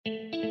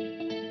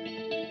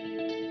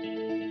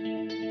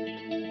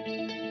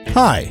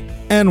Hi,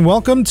 and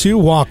welcome to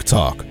Walk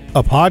Talk,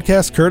 a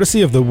podcast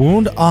courtesy of the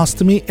Wound,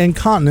 Ostomy, and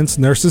Continence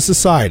Nurses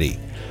Society.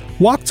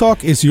 Walk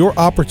Talk is your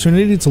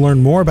opportunity to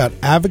learn more about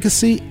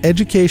advocacy,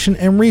 education,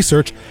 and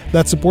research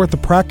that support the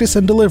practice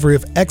and delivery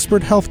of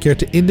expert healthcare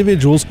to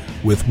individuals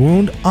with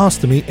wound,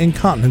 ostomy, and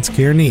continence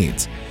care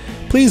needs.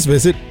 Please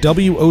visit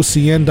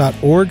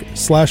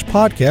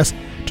wocn.org/podcast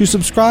to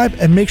subscribe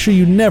and make sure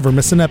you never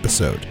miss an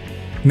episode.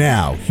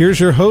 Now, here's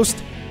your host,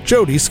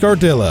 Jody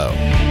Scardillo.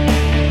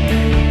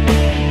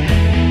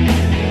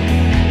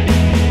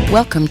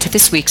 Welcome to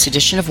this week's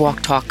edition of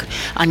Walk Talk.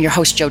 I'm your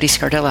host, Jody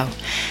Scardillo.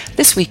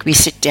 This week, we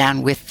sit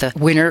down with the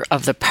winner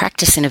of the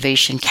Practice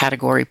Innovation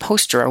Category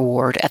Poster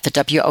Award at the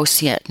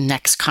WOCN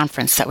Next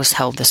conference that was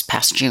held this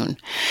past June.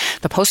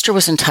 The poster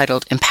was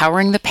entitled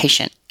Empowering the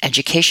Patient,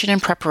 Education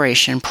and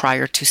Preparation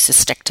Prior to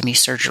Cystectomy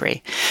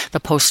Surgery. The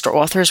poster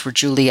authors were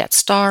Juliet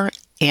Starr,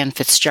 Ann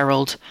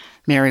Fitzgerald,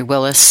 Mary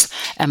Willis,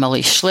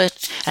 Emily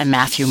Schlitt, and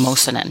Matthew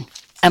Mosenin.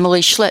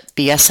 Emily Schlitt,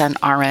 BSN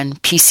RN,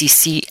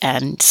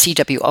 PCCN,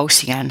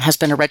 CWOCN, has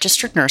been a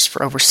registered nurse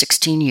for over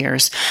 16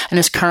 years and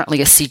is currently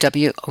a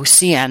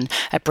CWOCN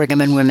at Brigham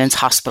and Women's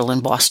Hospital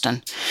in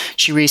Boston.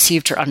 She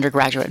received her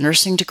undergraduate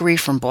nursing degree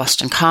from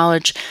Boston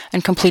College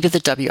and completed the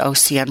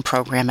WOCN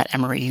program at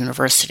Emory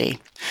University.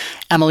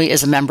 Emily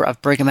is a member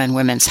of Brigham and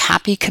Women's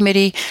Happy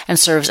Committee and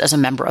serves as a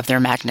member of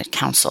their Magnet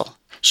Council.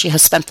 She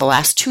has spent the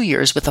last 2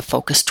 years with a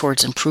focus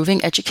towards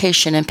improving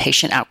education and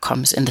patient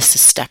outcomes in the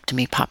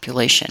cystectomy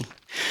population.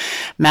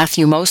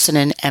 Matthew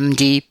Mosenin,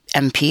 MD,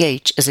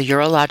 MPH, is a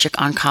urologic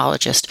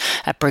oncologist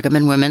at Brigham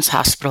and Women's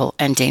Hospital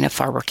and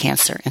Dana-Farber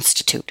Cancer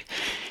Institute.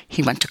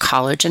 He went to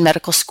college and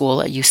medical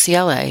school at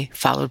UCLA,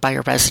 followed by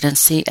a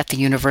residency at the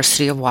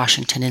University of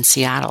Washington in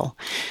Seattle.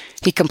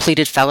 He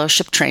completed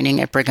fellowship training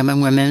at Brigham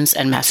and Women's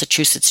and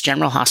Massachusetts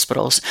General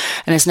Hospitals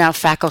and is now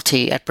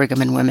faculty at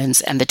Brigham and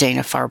Women's and the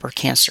Dana-Farber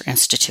Cancer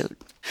Institute.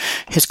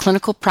 His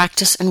clinical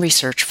practice and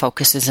research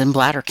focuses in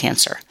bladder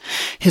cancer.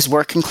 His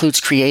work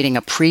includes creating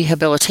a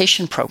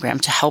prehabilitation program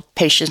to help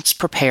patients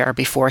prepare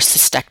before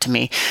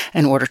cystectomy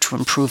in order to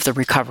improve the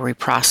recovery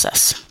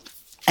process.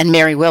 And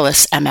Mary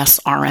Willis,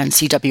 MS-RN,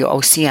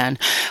 CWOCN,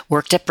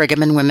 worked at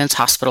Brigham and Women's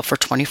Hospital for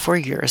 24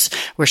 years,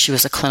 where she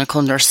was a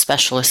clinical nurse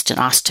specialist in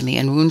ostomy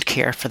and wound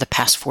care for the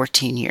past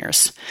 14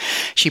 years.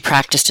 She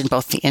practiced in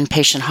both the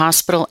inpatient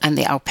hospital and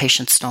the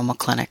outpatient stoma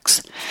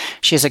clinics.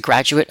 She is a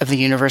graduate of the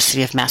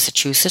University of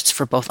Massachusetts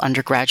for both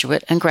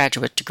undergraduate and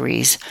graduate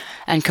degrees,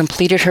 and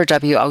completed her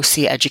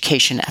WOC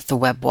education at the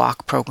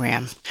WebWalk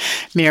program.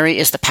 Mary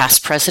is the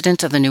past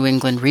president of the New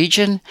England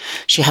region.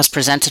 She has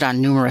presented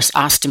on numerous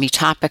ostomy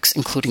topics,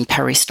 including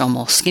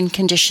peristomal skin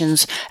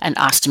conditions and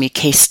ostomy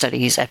case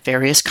studies at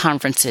various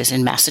conferences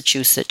in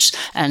Massachusetts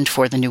and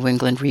for the New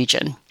England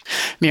region.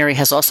 Mary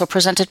has also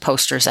presented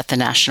posters at the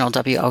national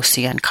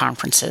WOCN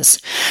conferences.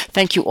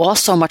 Thank you all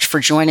so much for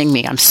joining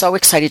me. I'm so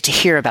excited to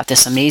hear about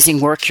this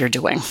amazing work you're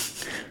doing.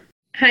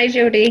 Hi,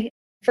 Jody.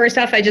 First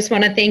off, I just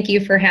want to thank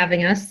you for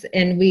having us.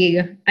 And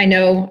I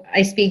know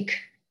I speak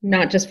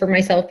not just for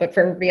myself, but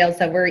for everybody else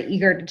that we're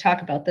eager to talk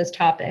about this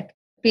topic.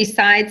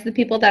 Besides the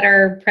people that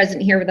are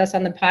present here with us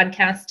on the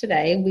podcast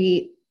today,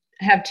 we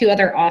have two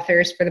other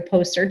authors for the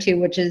poster too,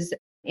 which is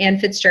Ann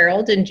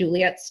Fitzgerald and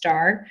Juliet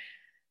Starr.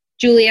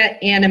 Juliet,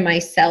 Ann, and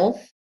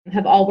myself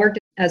have all worked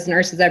as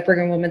nurses at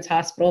Brigham and Women's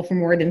Hospital for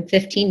more than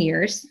 15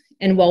 years.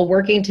 And while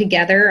working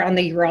together on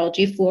the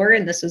urology floor,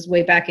 and this was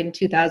way back in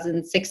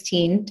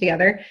 2016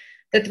 together,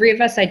 the three of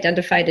us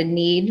identified a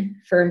need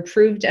for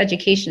improved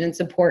education and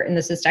support in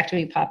the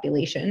cystectomy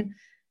population.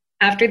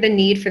 After the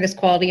need for this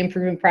quality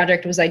improvement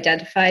project was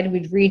identified,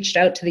 we reached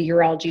out to the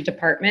urology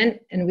department,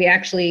 and we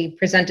actually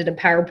presented a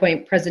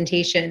PowerPoint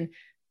presentation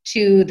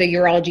to the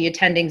urology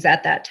attendings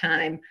at that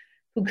time,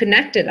 who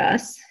connected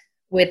us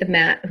with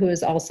Matt, who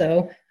is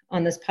also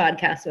on this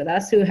podcast with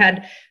us, who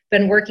had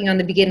been working on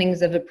the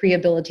beginnings of a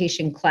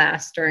prehabilitation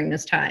class during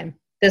this time.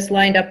 This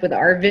lined up with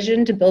our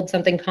vision to build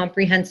something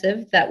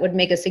comprehensive that would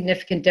make a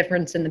significant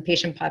difference in the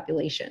patient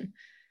population.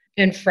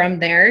 And from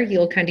there,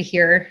 you'll kind of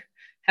hear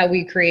how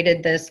we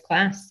created this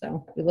class.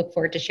 So we look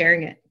forward to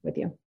sharing it with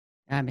you.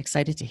 I'm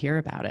excited to hear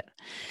about it.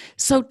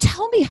 So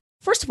tell me,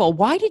 first of all,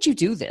 why did you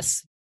do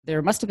this?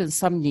 There must have been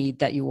some need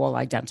that you all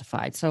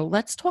identified. So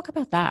let's talk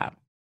about that.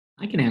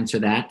 I can answer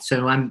that.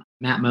 So I'm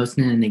Matt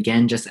Mosenin, and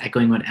again, just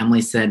echoing what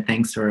Emily said,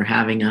 thanks for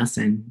having us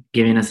and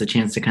giving us a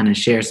chance to kind of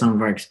share some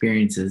of our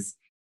experiences.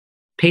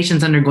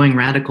 Patients undergoing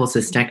radical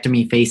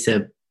cystectomy face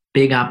a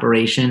big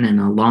operation and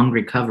a long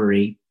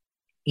recovery.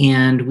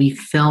 And we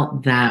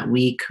felt that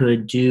we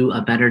could do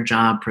a better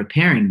job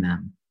preparing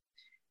them.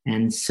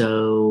 And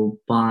so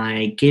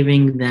by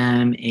giving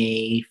them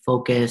a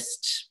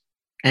focused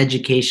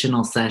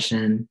educational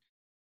session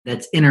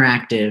that's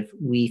interactive,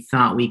 we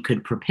thought we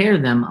could prepare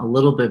them a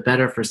little bit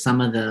better for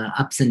some of the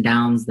ups and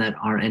downs that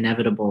are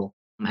inevitable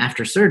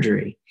after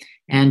surgery.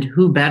 And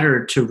who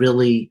better to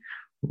really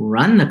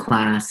run the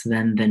class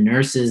than the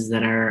nurses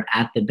that are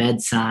at the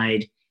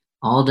bedside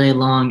all day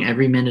long,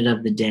 every minute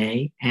of the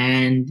day,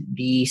 and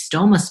the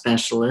stoma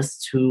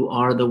specialists who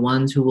are the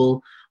ones who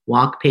will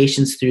walk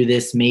patients through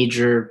this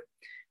major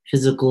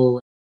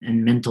physical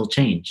and mental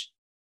change.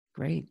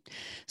 Great.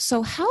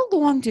 So how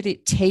long did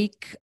it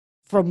take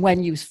from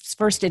when you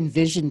first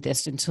envisioned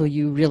this until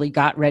you really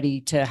got ready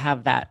to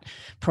have that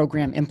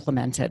program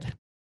implemented?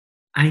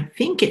 I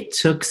think it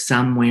took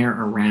somewhere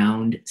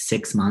around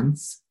 6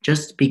 months,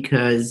 just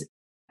because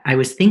I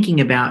was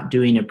thinking about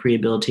doing a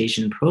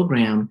prehabilitation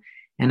program,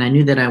 and I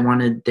knew that I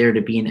wanted there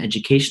to be an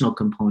educational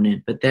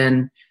component. But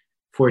then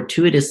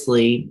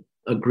fortuitously,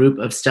 a group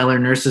of stellar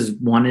nurses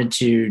wanted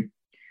to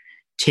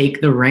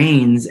take the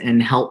reins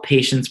and help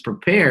patients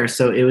prepare.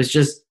 So it was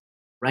just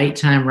right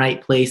time,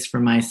 right place for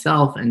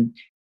myself, and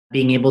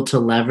being able to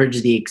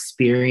leverage the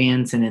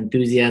experience and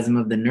enthusiasm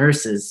of the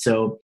nurses.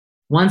 So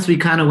once we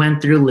kind of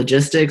went through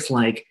logistics,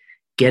 like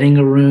getting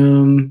a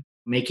room,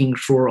 making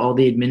sure all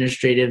the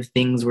administrative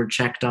things were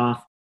checked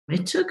off,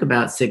 it took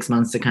about 6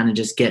 months to kind of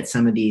just get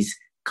some of these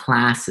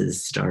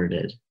classes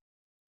started.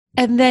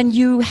 And then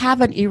you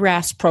have an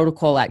ERAS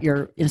protocol at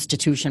your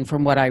institution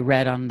from what I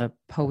read on the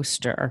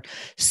poster.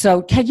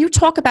 So can you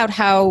talk about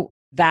how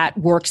that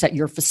works at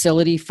your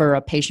facility for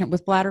a patient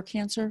with bladder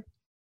cancer?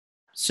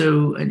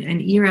 So an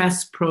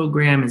ERAS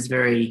program is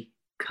very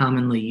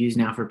commonly used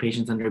now for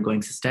patients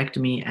undergoing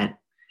cystectomy at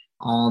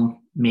all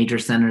major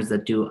centers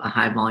that do a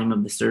high volume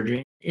of the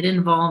surgery. It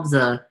involves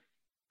a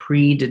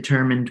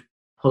predetermined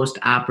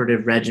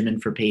post-operative regimen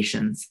for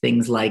patients,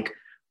 things like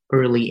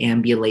early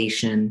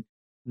ambulation,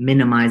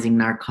 minimizing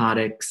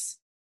narcotics,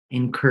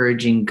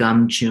 encouraging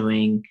gum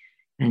chewing.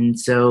 And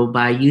so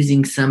by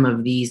using some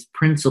of these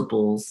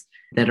principles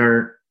that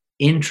are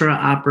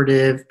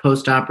intraoperative,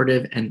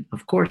 postoperative, and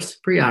of course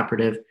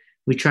preoperative,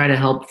 we try to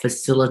help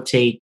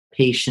facilitate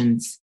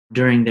patients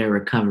during their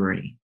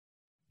recovery.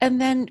 And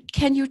then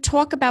can you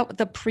talk about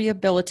the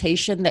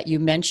prehabilitation that you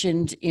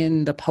mentioned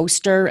in the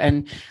poster?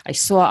 And I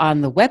saw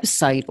on the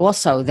website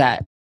also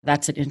that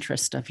that's an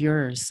interest of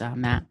yours,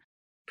 Matt.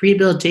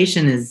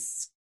 Prehabilitation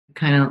is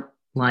kind of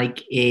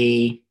like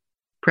a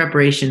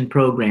preparation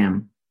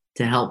program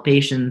to help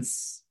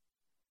patients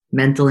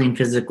mentally and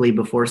physically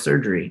before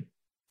surgery.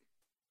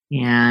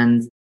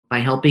 And by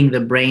helping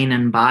the brain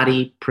and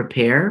body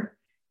prepare,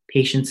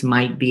 patients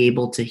might be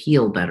able to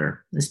heal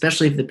better,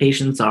 especially if the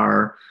patients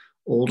are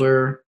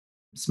older,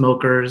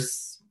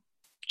 smokers,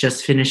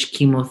 just finished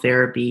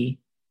chemotherapy,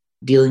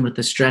 dealing with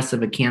the stress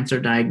of a cancer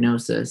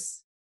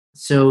diagnosis.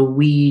 So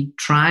we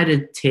try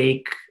to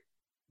take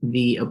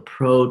the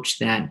approach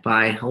that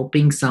by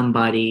helping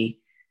somebody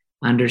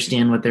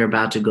understand what they're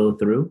about to go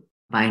through,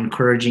 by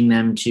encouraging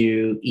them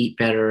to eat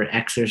better,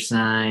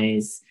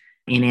 exercise,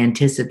 and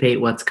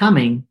anticipate what's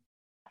coming,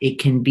 it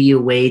can be a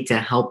way to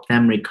help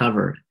them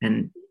recover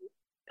and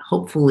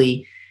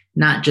hopefully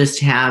not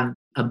just have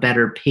a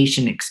better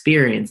patient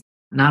experience,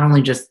 not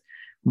only just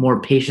more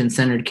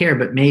patient-centered care,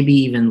 but maybe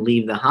even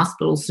leave the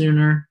hospital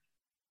sooner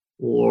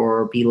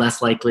or be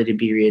less likely to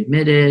be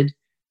readmitted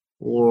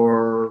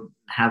or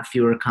have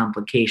fewer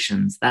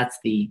complications. That's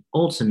the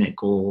ultimate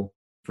goal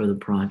for the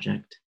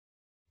project.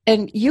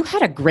 And you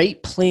had a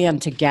great plan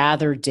to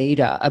gather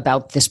data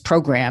about this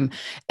program,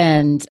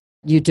 and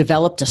you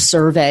developed a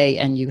survey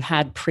and you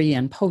had pre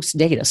and post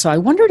data. So I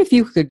wondered if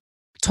you could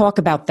talk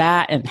about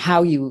that and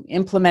how you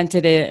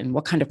implemented it and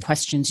what kind of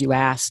questions you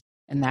asked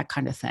and that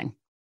kind of thing.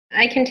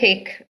 I can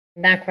take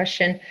that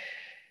question.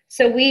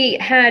 So we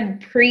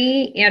had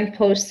pre and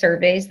post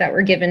surveys that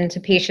were given to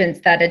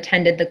patients that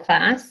attended the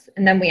class.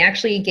 And then we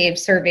actually gave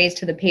surveys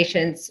to the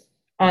patients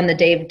on the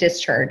day of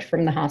discharge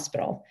from the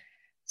hospital.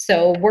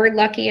 So we're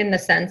lucky in the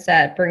sense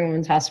at Brigham and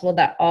Women's Hospital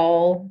that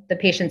all the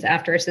patients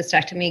after a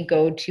cystectomy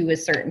go to a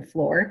certain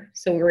floor.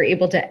 So we were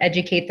able to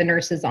educate the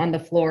nurses on the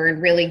floor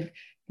and really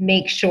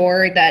make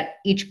sure that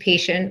each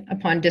patient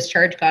upon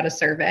discharge got a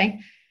survey.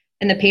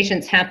 And the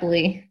patients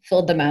happily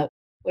filled them out,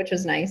 which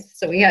was nice.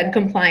 So we had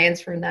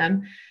compliance from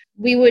them.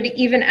 We would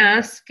even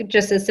ask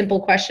just as simple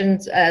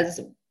questions as,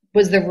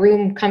 was the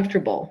room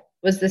comfortable?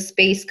 Was the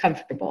space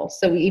comfortable?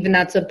 So even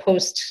that's a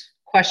post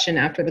question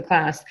after the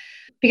class,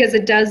 because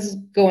it does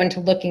go into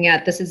looking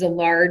at, this is a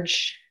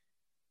large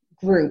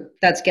group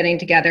that's getting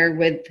together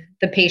with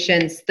the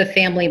patients, the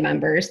family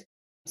members.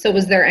 So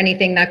was there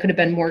anything that could have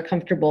been more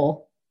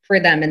comfortable for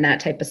them in that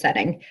type of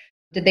setting?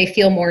 Did they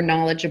feel more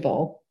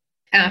knowledgeable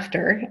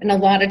after? And a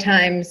lot of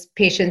times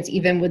patients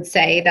even would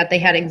say that they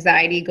had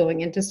anxiety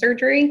going into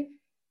surgery,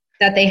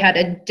 that they had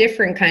a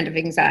different kind of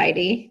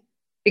anxiety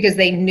because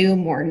they knew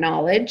more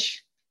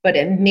knowledge, but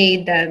it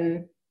made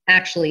them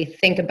actually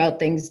think about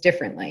things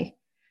differently.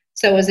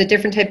 So it was a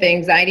different type of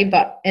anxiety,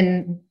 but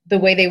in the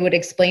way they would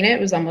explain it,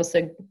 it was almost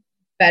a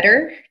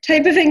better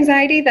type of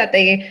anxiety that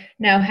they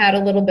now had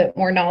a little bit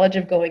more knowledge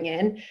of going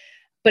in,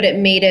 but it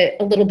made it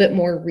a little bit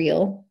more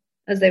real,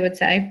 as they would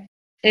say.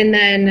 And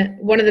then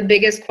one of the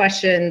biggest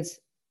questions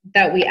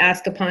that we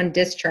ask upon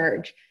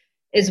discharge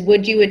is,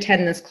 would you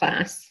attend this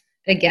class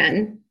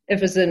again, if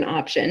it was an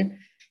option?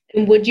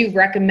 And would you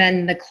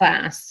recommend the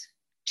class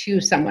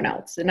to someone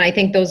else? And I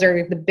think those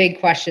are the big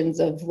questions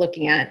of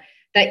looking at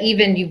that.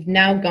 Even you've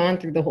now gone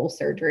through the whole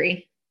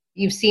surgery,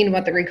 you've seen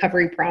what the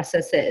recovery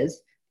process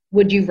is.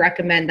 Would you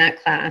recommend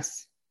that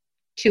class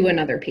to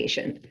another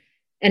patient?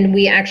 And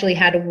we actually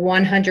had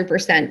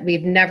 100%.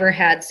 We've never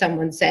had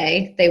someone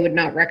say they would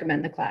not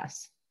recommend the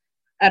class.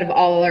 Out of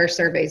all our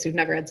surveys, we've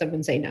never had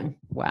someone say no.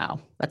 Wow,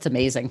 that's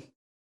amazing.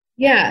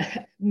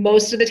 Yeah,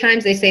 most of the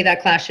times they say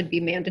that class should be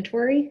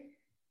mandatory.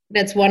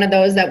 That's one of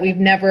those that we've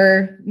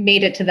never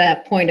made it to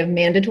that point of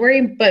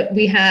mandatory, but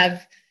we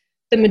have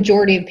the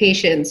majority of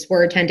patients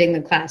were attending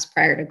the class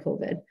prior to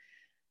COVID.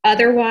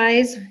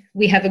 Otherwise,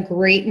 we have a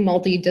great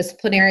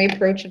multidisciplinary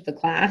approach of the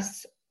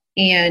class.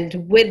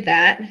 And with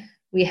that,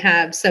 we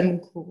have some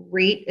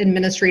great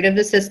administrative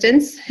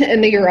assistants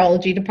in the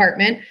urology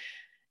department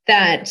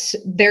that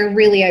they're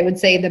really, I would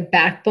say, the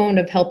backbone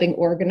of helping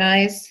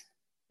organize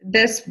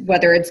this,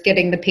 whether it's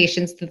getting the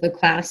patients to the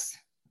class,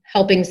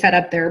 helping set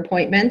up their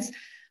appointments,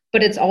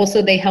 but it's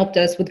also they helped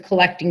us with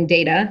collecting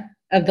data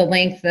of the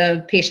length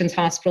of patients'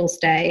 hospital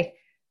stay,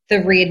 the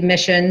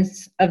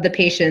readmissions of the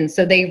patients.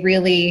 So they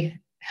really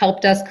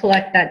helped us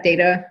collect that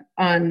data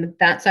on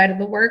that side of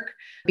the work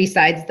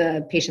besides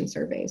the patient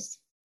surveys.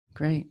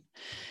 Great.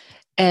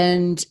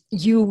 And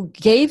you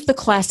gave the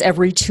class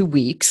every 2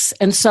 weeks.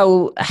 And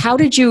so how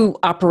did you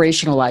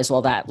operationalize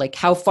all that? Like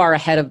how far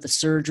ahead of the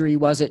surgery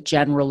was it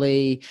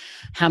generally?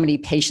 How many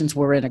patients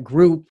were in a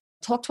group?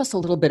 Talk to us a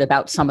little bit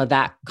about some of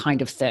that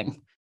kind of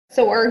thing.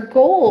 So our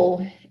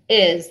goal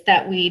is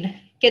that we'd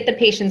get the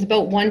patients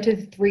about 1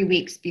 to 3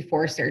 weeks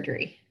before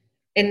surgery.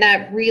 And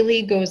that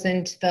really goes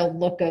into the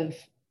look of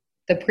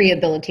the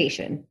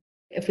prehabilitation.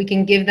 If we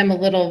can give them a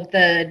little of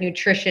the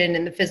nutrition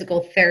and the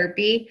physical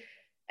therapy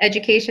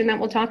education that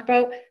we'll talk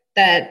about,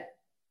 that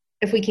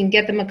if we can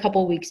get them a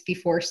couple weeks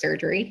before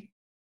surgery,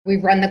 we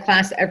run the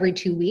class every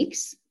 2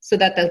 weeks so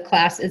that the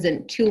class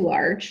isn't too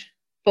large.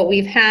 But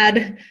we've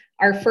had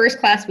our first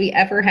class we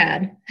ever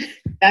had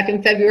back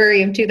in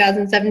February of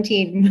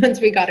 2017, once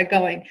we got it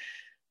going,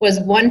 was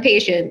one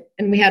patient,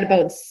 and we had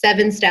about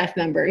 7 staff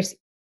members,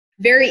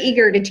 very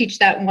eager to teach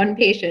that one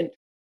patient.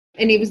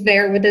 And he was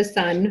there with his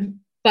son,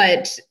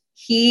 but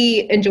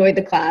he enjoyed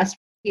the class.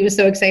 He was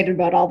so excited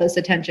about all this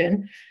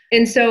attention.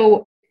 And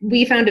so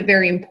we found it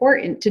very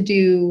important to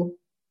do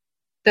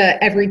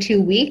the every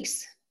 2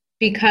 weeks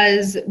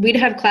because we'd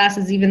have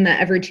classes even the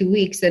every 2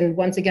 weeks. And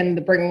once again,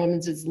 the Brigham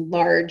Women's is a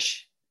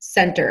large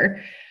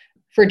center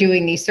for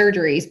doing these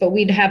surgeries, but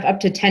we'd have up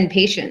to 10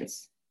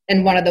 patients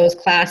in one of those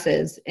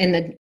classes in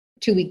the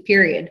 2-week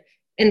period.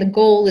 And the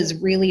goal is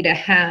really to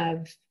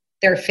have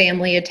their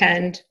family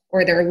attend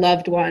or their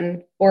loved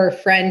one or a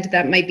friend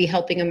that might be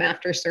helping them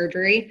after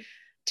surgery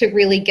to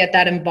really get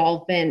that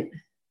involvement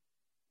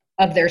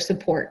of their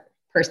support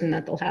person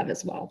that they'll have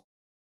as well.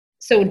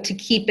 So to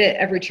keep it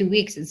every 2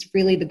 weeks, it's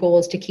really the goal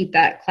is to keep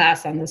that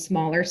class on the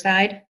smaller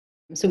side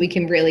so we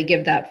can really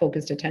give that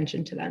focused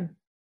attention to them.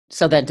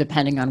 So then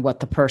depending on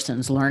what the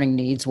person's learning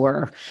needs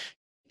were,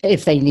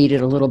 if they needed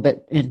a little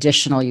bit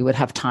additional, you would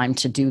have time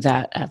to do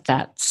that at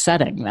that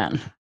setting then.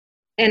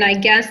 And I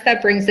guess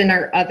that brings in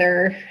our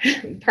other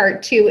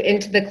part too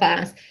into the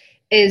class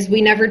is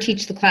we never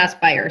teach the class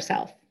by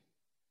ourselves.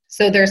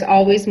 So there's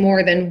always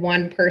more than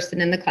one person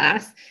in the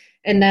class.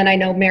 And then I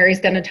know Mary's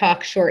going to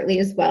talk shortly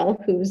as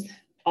well, who's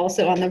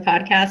also on the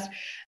podcast.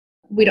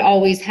 We'd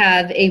always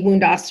have a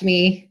wound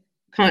ostomy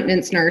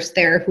continence nurse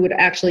there who would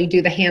actually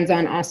do the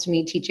hands-on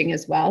ostomy teaching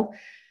as well.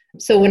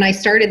 So when I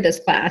started this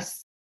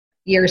class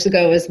years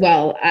ago as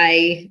well,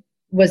 I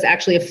was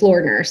actually a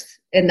floor nurse.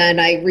 And then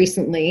I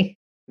recently,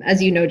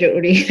 as you know,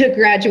 Jody,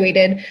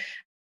 graduated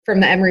from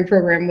the Emory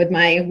program with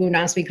my wound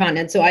ostomy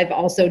continence. So I've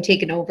also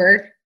taken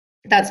over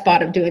that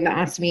spot of doing the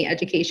ostomy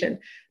education.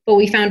 But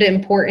we found it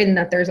important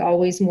that there's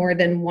always more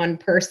than one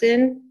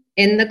person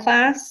in the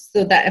class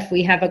so that if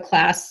we have a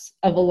class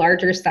of a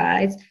larger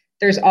size,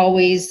 there's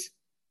always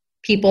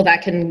people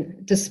that can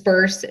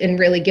disperse and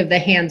really give the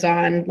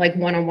hands-on, like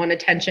one-on-one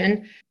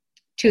attention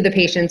to the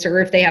patients, or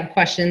if they have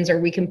questions, or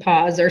we can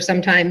pause, or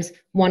sometimes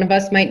one of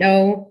us might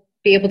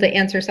be able to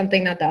answer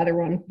something that the other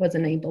one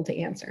wasn't able to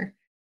answer.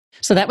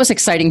 So that was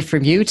exciting for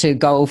you to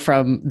go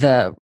from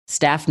the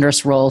staff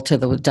nurse role to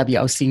the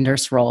WOC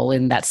nurse role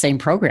in that same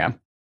program.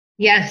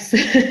 Yes,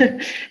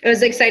 it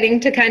was exciting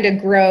to kind of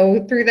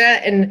grow through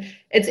that. And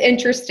it's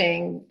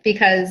interesting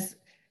because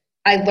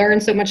I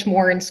learned so much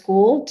more in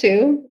school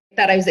too,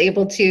 that I was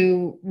able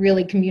to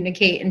really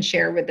communicate and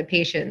share with the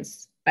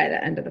patients by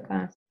the end of the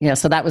class. Yeah,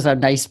 so that was a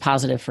nice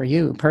positive for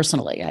you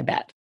personally, I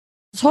bet.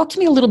 Talk to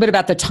me a little bit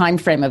about the time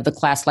frame of the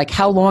class, like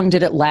how long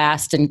did it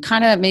last, and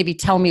kind of maybe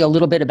tell me a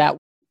little bit about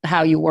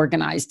how you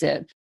organized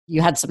it.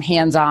 You had some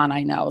hands-on,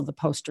 I know, the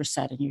poster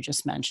set and you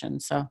just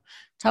mentioned. So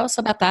tell us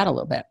about that a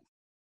little bit.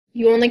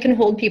 You only can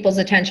hold people's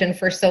attention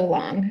for so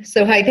long.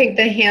 So I think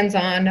the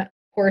hands-on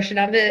portion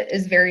of it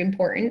is very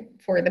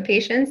important for the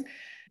patients.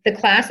 The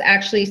class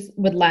actually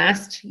would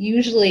last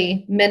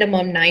usually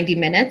minimum 90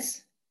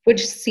 minutes,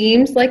 which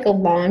seems like a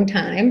long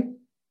time.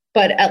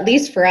 But at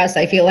least for us,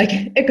 I feel like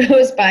it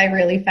goes by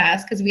really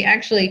fast because we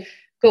actually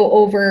go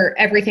over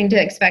everything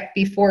to expect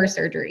before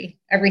surgery,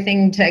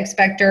 everything to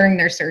expect during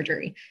their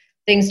surgery,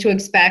 things to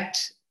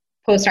expect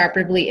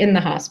postoperatively in the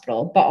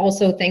hospital, but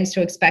also things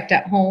to expect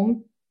at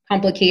home,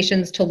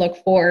 complications to look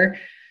for,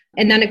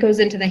 And then it goes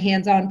into the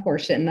hands-on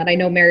portion that I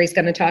know Mary's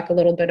going to talk a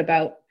little bit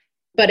about.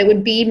 But it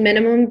would be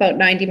minimum about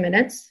 90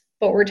 minutes.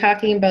 But we're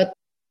talking about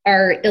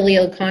our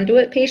ileal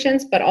conduit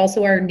patients, but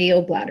also our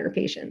neobladder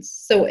patients.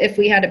 So if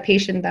we had a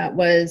patient that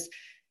was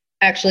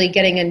actually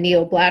getting a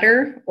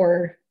neobladder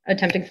or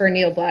attempting for a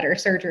neobladder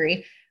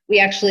surgery, we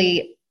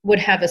actually would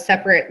have a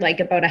separate, like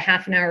about a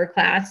half an hour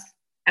class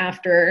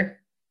after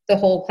the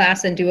whole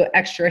class and do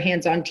extra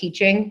hands-on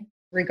teaching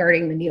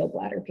regarding the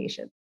neobladder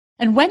patient.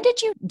 And when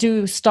did you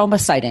do stoma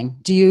sighting?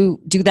 Do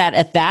you do that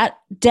at that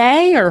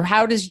day, or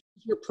how does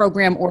your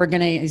program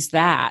organize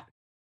that?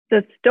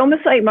 The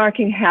stoma site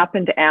marking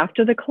happened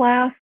after the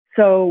class.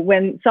 So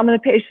when some of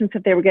the patients,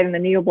 if they were getting the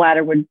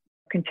neobladder, would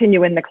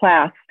continue in the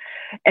class.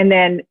 And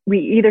then we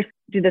either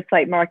do the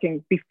site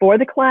marking before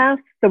the class.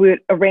 So we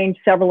would arrange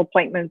several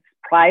appointments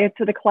prior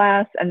to the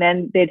class, and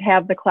then they'd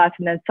have the class.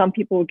 And then some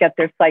people would get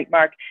their site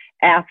mark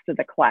after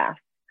the class.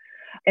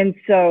 And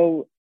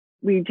so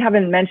we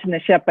haven't mentioned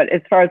this yet, but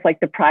as far as like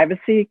the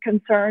privacy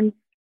concerns,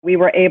 we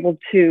were able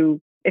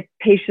to, if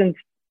patients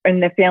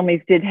and their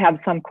families did have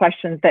some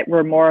questions that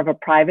were more of a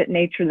private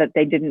nature that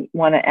they didn't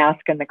want to ask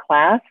in the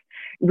class,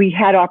 we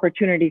had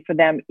opportunity for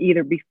them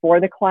either before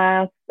the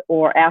class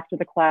or after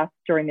the class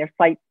during their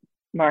site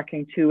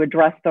marking to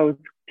address those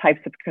types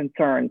of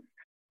concerns.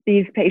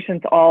 These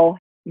patients all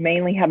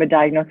mainly have a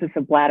diagnosis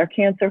of bladder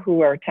cancer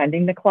who are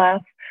attending the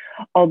class,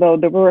 although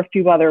there were a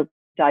few other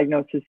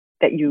diagnoses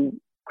that you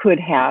could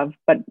have,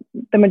 but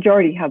the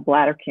majority have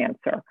bladder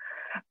cancer.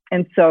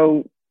 And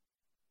so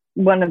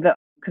one of the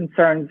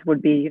concerns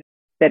would be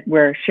that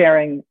we're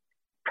sharing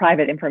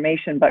private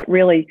information, but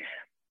really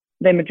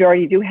the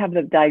majority do have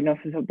the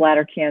diagnosis of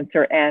bladder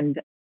cancer, and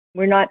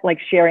we're not like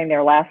sharing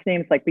their last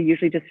names. Like we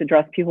usually just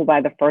address people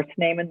by the first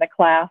name in the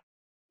class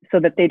so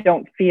that they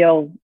don't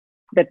feel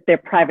that their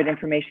private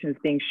information is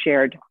being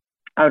shared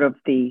out of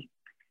the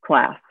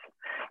class.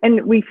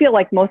 And we feel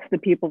like most of the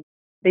people,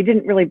 they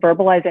didn't really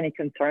verbalize any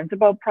concerns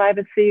about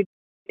privacy.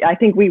 I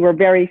think we were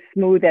very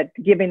smooth at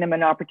giving them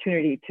an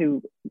opportunity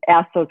to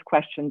ask those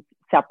questions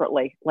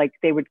separately. Like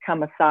they would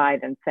come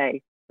aside and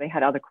say they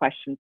had other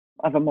questions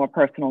of a more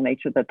personal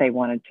nature that they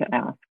wanted to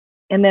ask.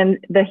 And then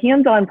the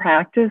hands-on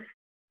practice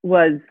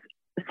was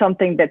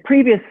something that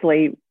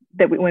previously,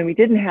 when we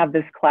didn't have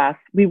this class,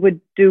 we would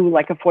do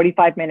like a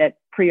 45-minute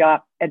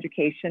pre-op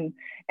education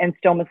and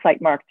stoma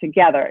site mark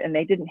together, and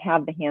they didn't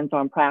have the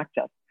hands-on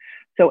practice.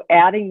 So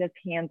adding this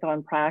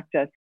hands-on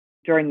practice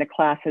during the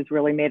class has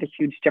really made a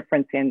huge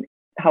difference in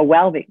how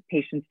well the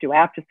patients do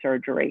after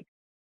surgery.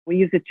 We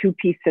use a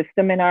 2-piece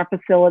system in our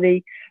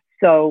facility.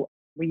 So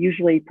we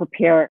usually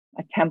prepare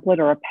a template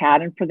or a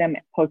pattern for them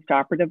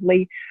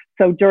post-operatively.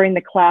 So during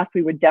the class,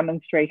 we would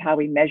demonstrate how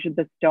we measured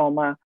the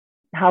stoma,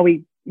 how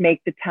we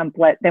make the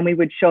template. Then we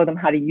would show them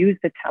how to use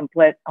the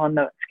template on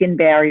the skin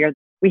barrier.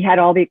 We had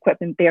all the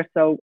equipment there.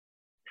 So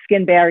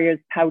skin barriers,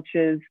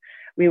 pouches,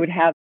 we would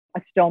have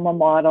a stoma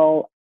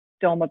model,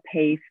 stoma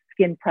paste,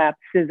 skin prep,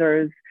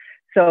 scissors.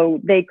 So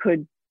they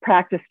could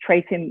practice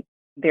tracing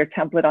their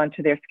template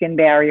onto their skin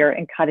barrier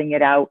and cutting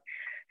it out,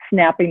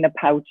 snapping the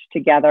pouch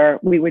together.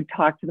 We would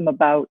talk to them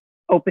about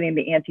opening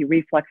the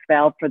anti-reflux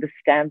valve for the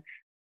stents,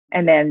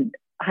 and then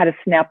how to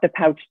snap the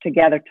pouch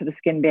together to the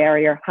skin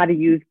barrier, how to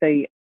use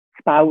the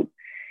spout,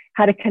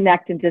 how to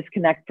connect and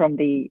disconnect from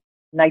the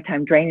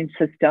nighttime drainage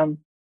system.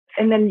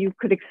 And then you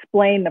could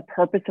explain the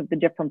purpose of the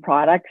different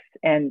products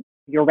and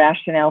your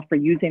rationale for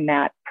using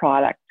that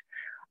product.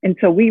 And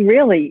so we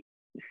really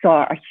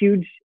saw a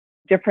huge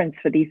difference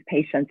for these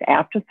patients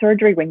after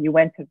surgery when you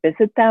went to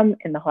visit them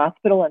in the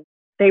hospital. And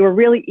they were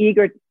really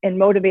eager and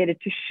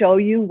motivated to show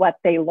you what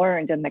they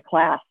learned in the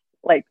class.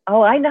 Like,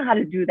 oh, I know how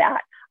to do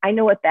that. I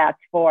know what that's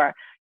for.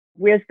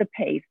 Where's the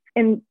paste?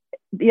 And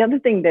the other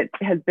thing that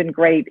has been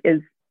great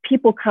is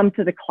people come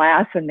to the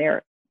class and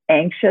they're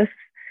anxious,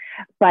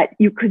 but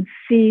you could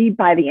see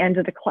by the end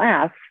of the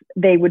class,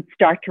 they would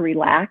start to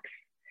relax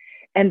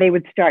and they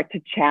would start to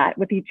chat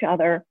with each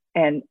other,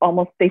 and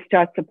almost they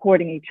start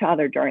supporting each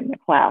other during the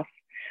class.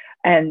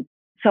 And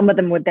some of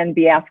them would then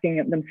be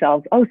asking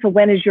themselves, oh, so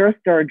when is your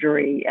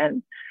surgery?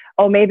 And,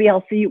 oh, maybe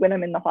I'll see you when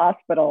I'm in the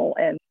hospital.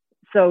 And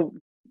so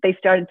they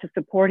started to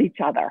support each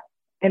other.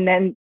 And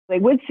then they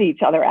would see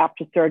each other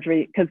after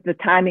surgery because the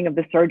timing of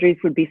the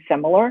surgeries would be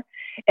similar.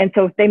 And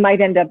so they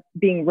might end up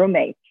being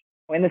roommates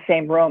in the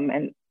same room.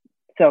 And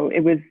so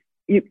it was,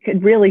 you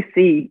could really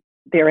see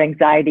their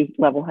anxiety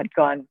level had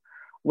gone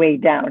way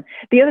down.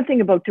 The other thing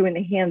about doing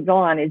the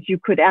hands-on is you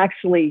could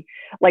actually,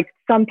 like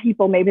some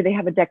people, maybe they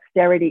have a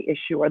dexterity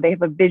issue or they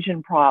have a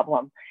vision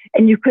problem,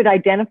 and you could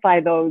identify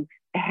those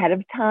ahead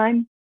of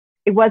time.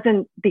 It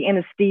wasn't the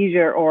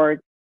anesthesia or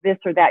this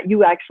or that.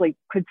 You actually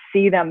could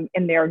see them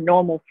in their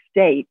normal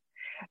state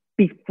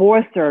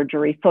before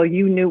surgery, so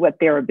you knew what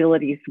their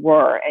abilities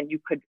were and you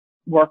could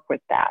work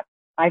with that.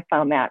 I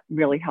found that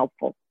really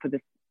helpful for the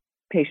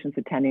patients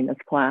attending this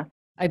class.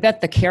 I bet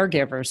the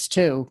caregivers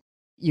too,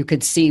 you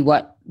could see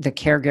what the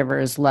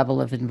caregiver's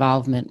level of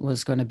involvement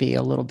was going to be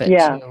a little bit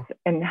too.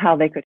 And how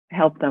they could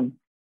help them.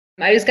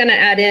 I was going to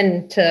add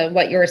in to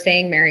what you were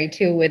saying, Mary,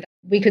 too, with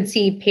we could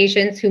see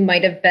patients who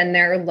might have been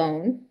there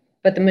alone,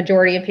 but the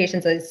majority of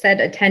patients, as I said,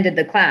 attended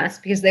the class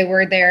because they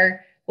were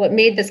there. What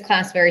made this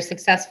class very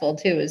successful,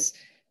 too, is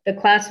the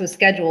class was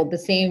scheduled the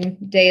same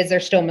day as their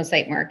stoma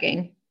site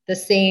marking, the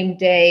same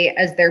day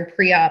as their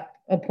pre-op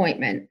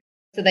appointment.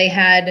 So they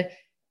had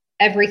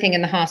everything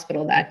in the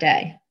hospital that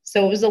day.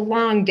 So it was a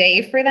long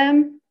day for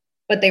them,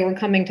 but they were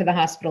coming to the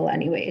hospital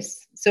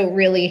anyways. So it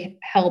really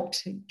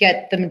helped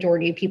get the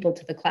majority of people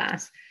to the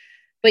class.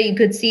 But you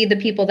could see the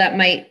people that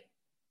might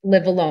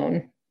live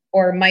alone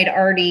or might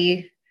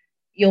already,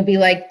 you'll be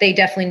like, they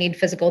definitely need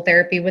physical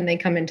therapy when they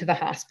come into the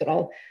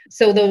hospital.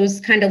 So those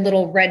kind of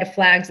little red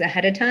flags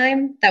ahead of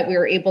time that we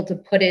were able to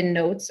put in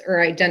notes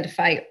or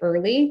identify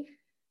early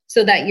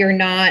so that you're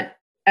not,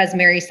 as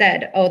Mary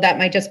said, oh, that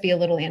might just be a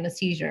little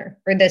anesthesia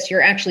or this,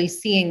 you're actually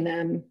seeing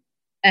them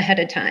ahead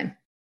of time.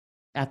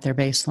 At their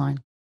baseline.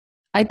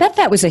 I bet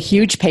that was a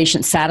huge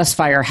patient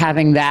satisfier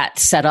having that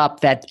set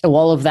up, that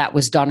all of that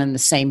was done in the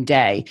same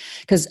day.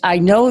 Because I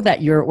know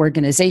that your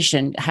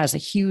organization has a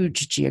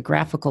huge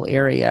geographical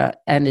area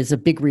and is a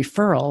big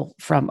referral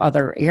from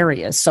other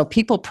areas. So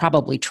people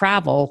probably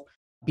travel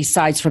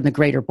besides from the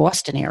greater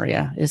Boston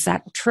area. Is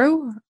that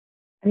true?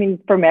 I mean,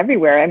 from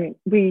everywhere. I mean,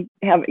 we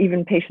have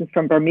even patients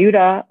from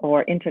Bermuda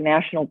or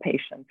international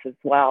patients as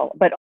well,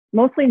 but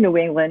mostly New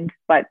England,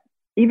 but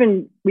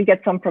even we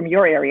get some from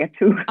your area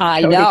too.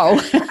 I know.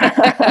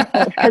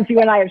 Because you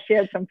and I have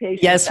shared some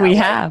patients. Yes, we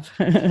have.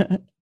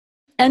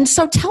 And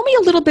so tell me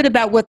a little bit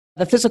about what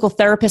the physical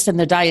therapist and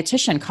the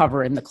dietitian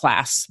cover in the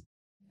class.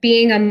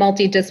 Being a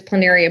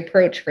multidisciplinary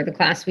approach for the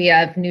class, we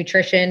have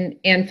nutrition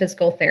and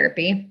physical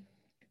therapy.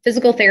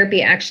 Physical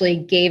therapy actually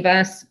gave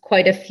us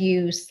quite a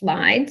few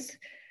slides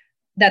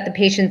that the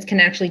patients can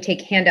actually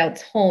take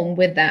handouts home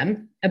with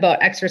them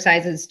about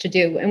exercises to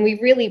do. And we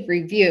really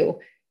review,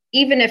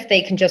 even if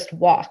they can just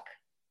walk,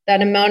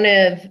 that amount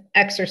of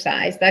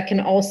exercise that can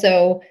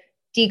also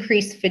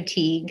decrease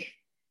fatigue,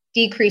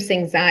 decrease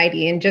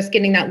anxiety, and just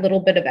getting that little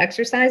bit of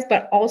exercise,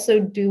 but also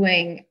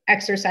doing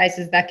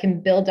exercises that can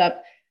build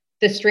up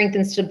the strength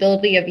and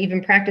stability of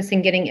even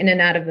practicing getting in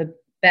and out of the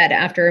bed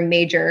after a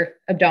major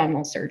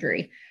abdominal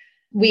surgery.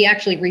 We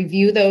actually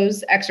review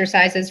those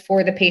exercises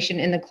for the patient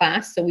in the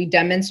class. So we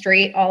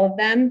demonstrate all of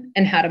them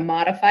and how to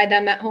modify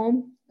them at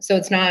home. So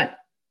it's not,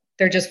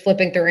 they're just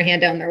flipping through a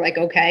handout and they're like,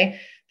 okay.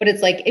 But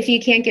it's like, if you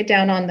can't get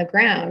down on the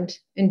ground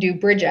and do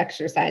bridge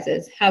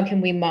exercises, how can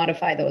we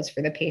modify those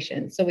for the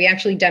patient? So we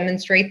actually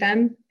demonstrate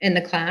them in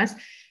the class,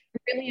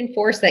 really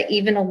enforce that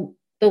even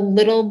the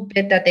little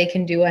bit that they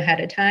can do ahead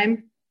of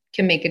time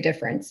can make a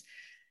difference.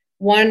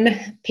 One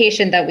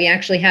patient that we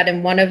actually had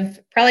in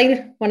probably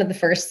one of the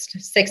first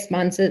 6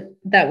 months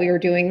that we were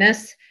doing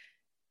this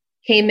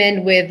came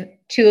in with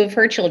 2 of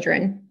her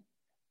children.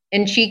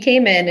 And she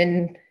came in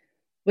and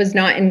was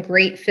not in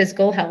great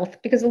physical health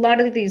because a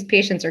lot of these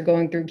patients are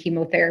going through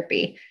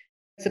chemotherapy.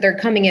 So they're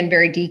coming in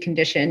very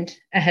deconditioned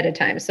ahead of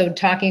time. So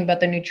talking about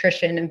the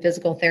nutrition and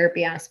physical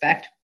therapy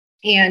aspect.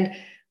 And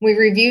we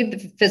reviewed the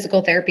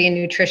physical therapy and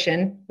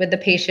nutrition with the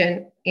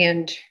patient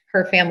and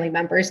her family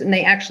members, and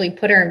they actually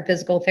put her in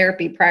physical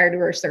therapy prior to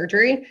her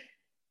surgery.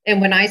 And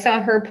when I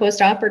saw her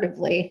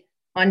post-operatively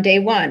on day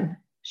 1,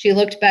 she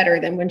looked better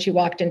than when she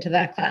walked into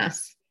that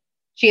class.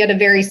 She had a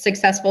very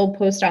successful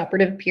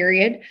post-operative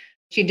period.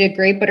 She did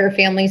great, but her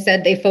family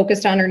said they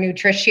focused on her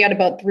nutrition. She had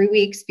about 3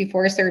 weeks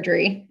before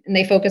surgery, and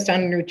they focused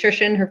on her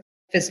nutrition, her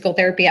physical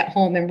therapy at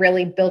home, and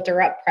really built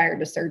her up prior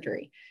to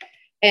surgery.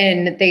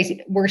 And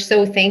they were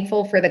so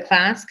thankful for the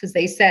class because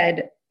they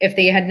said if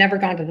they had never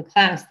gone to the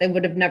class, they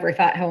would have never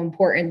thought how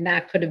important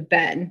that could have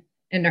been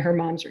into her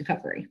mom's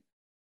recovery.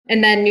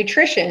 And then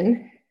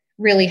nutrition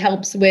really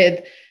helps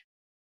with,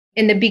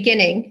 in the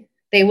beginning,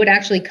 they would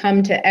actually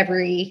come to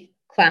every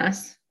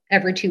class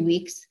every 2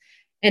 weeks.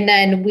 And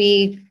then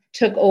we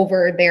took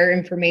over their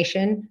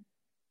information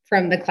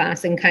from the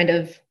class and kind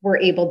of were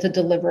able to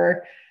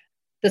deliver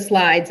the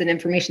slides and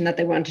information that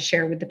they wanted to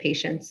share with the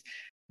patients.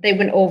 They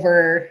went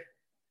over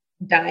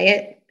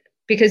diet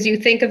because you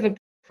think of a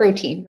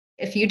protein.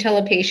 If you tell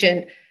a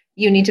patient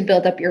you need to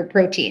build up your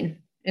protein,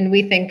 and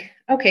we think,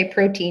 okay,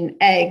 protein,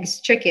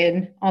 eggs,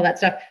 chicken, all that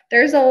stuff.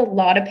 There's a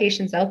lot of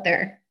patients out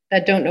there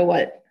that don't know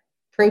what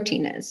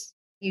protein is.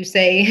 You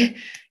say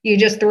you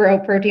just throw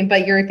out protein,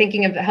 but you're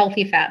thinking of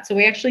healthy fat. So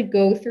we actually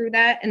go through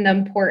that and the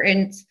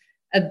importance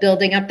of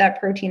building up that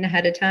protein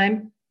ahead of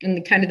time and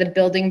the kind of the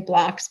building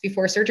blocks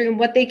before surgery and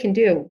what they can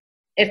do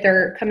if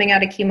they're coming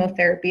out of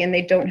chemotherapy and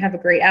they don't have a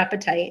great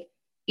appetite,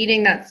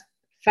 eating that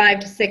 5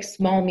 to 6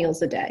 small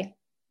meals a day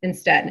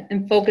instead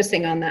and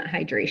focusing on that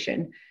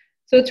hydration.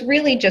 So it's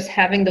really just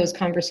having those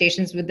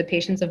conversations with the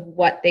patients of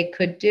what they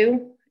could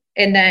do.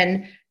 And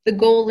then the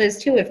goal is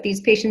too, if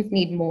these patients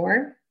need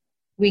more,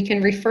 we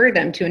can refer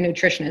them to a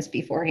nutritionist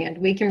beforehand.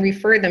 We can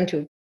refer them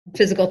to a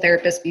physical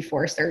therapist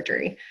before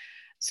surgery.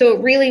 So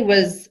it really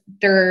was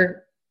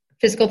their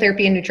physical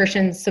therapy and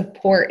nutrition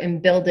support in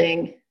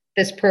building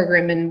this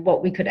program and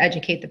what we could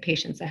educate the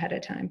patients ahead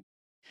of time.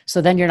 So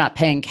then you're not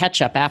paying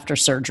catch up after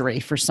surgery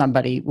for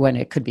somebody when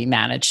it could be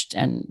managed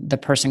and the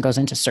person goes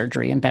into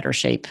surgery in better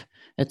shape,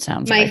 it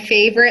sounds My like.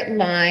 favorite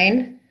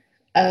line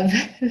of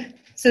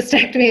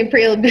cystectomy and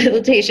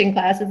prehabilitation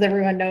classes,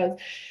 everyone knows,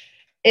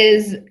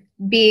 is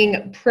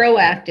being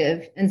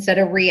proactive instead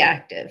of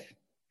reactive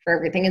for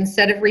everything.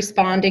 Instead of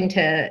responding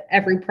to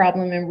every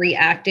problem and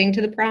reacting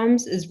to the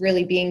problems, is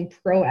really being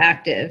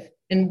proactive.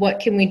 And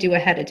what can we do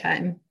ahead of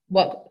time?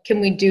 What can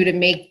we do to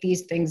make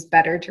these things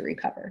better to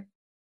recover?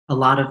 A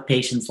lot of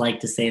patients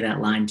like to say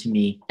that line to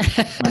me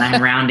when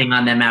I'm rounding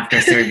on them after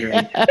surgery.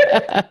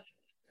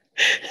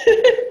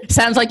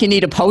 Sounds like you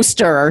need a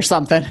poster or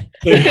something.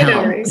 It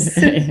helps.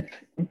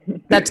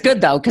 That's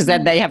good, though, because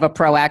then they have a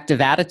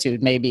proactive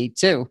attitude maybe,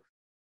 too.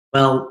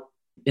 Well,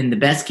 in the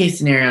best case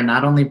scenario,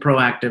 not only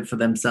proactive for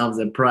themselves,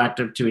 they're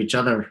proactive to each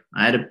other.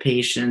 I had a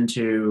patient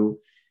who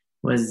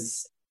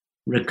was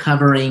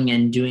recovering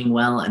and doing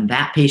well, and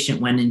that patient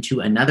went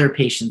into another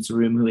patient's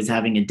room who was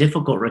having a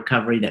difficult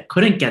recovery that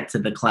couldn't get to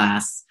the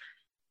class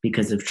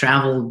because of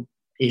travel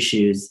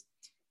issues.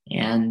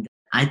 And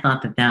I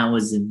thought that that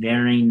was a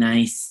very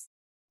nice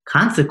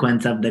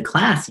consequence of the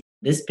class.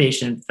 This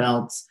patient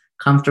felt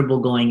comfortable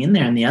going in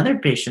there, and the other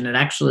patient, it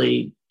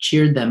actually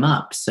cheered them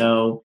up.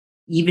 So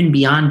even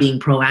beyond being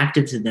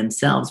proactive to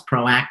themselves,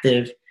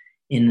 proactive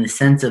in the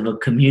sense of a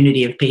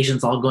community of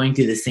patients all going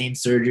through the same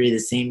surgery, the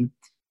same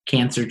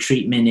cancer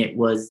treatment, it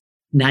was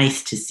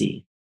nice to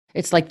see.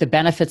 It's like the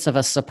benefits of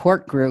a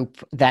support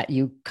group that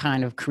you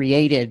kind of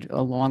created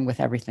along with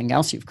everything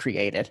else you've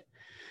created.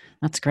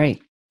 That's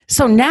great.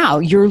 So now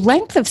your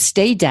length of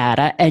stay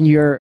data and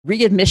your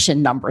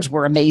readmission numbers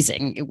were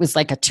amazing. It was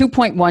like a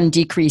 2.1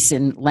 decrease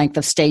in length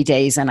of stay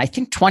days and I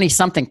think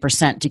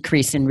 20-something%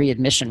 decrease in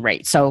readmission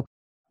rate. So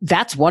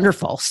that's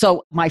wonderful.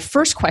 So my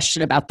first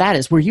question about that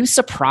is, were you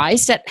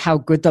surprised at how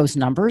good those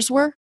numbers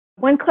were?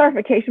 One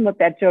clarification with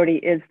that, Jody,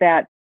 is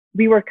that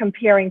we were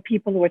comparing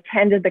people who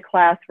attended the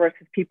class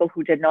versus people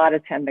who did not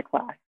attend the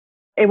class.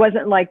 It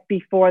wasn't like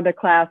before the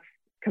class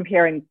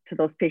comparing to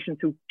those patients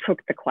who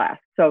took the class.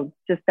 So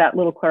just that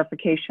little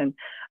clarification.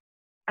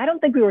 I don't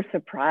think we were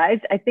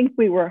surprised. I think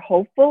we were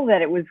hopeful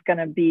that it was going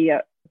to be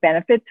a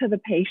benefit to the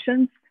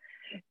patients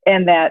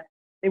and that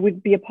it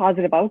would be a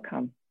positive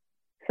outcome.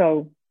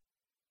 So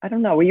I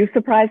don't know. Were you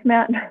surprised,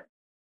 Matt?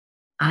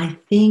 I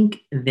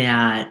think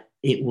that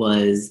it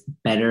was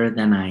better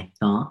than I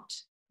thought.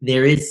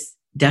 There is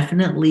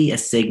definitely a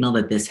signal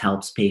that this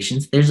helps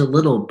patients. There's a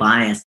little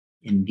bias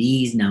in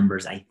these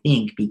numbers, I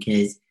think,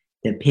 because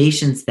the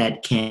patients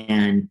that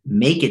can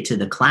make it to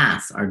the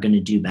class are going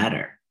to do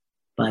better.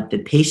 But the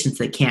patients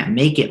that can't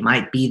make it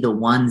might be the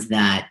ones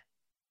that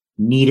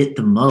need it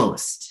the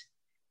most.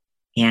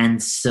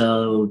 And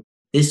so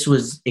this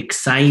was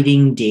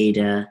exciting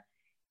data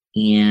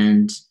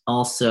and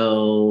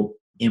also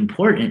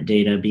important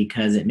data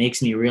because it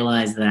makes me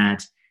realize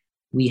that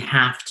we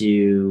have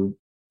to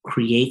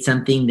create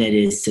something that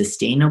is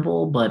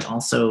sustainable but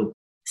also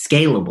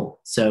scalable.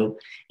 So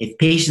if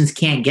patients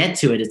can't get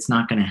to it, it's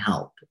not going to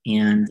help.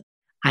 And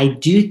I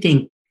do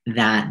think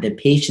that the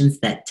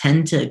patients that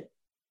tend to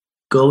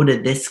go to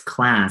this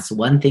class,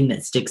 one thing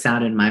that sticks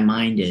out in my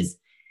mind is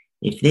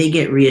if they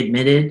get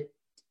readmitted,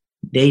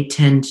 they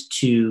tend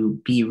to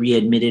be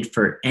readmitted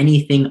for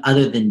anything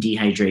other than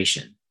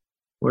dehydration.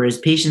 Whereas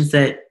patients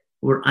that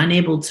were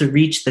unable to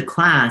reach the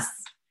class,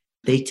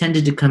 they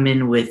tended to come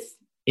in with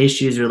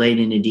issues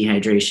relating to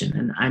dehydration.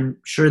 And I'm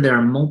sure there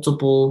are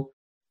multiple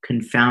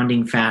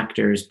confounding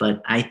factors,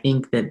 but I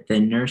think that the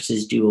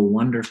nurses do a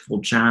wonderful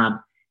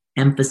job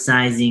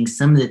emphasizing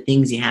some of the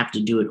things you have to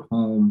do at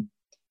home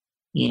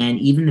and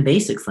even the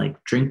basics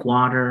like drink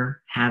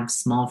water, have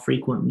small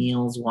frequent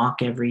meals,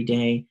 walk every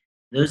day.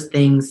 Those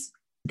things,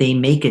 they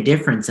make a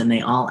difference and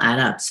they all add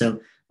up. So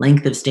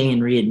length of stay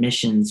and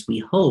readmissions, we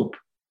hope,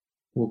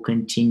 will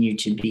continue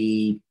to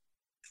be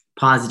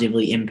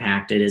positively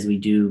impacted as we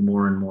do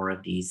more and more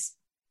of these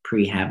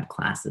prehab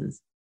classes.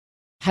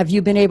 Have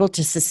you been able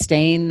to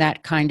sustain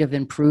that kind of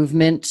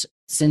improvement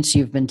since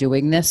you've been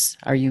doing this?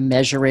 Are you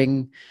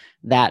measuring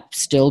that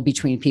still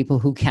between people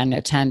who can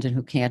attend and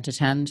who can't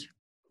attend?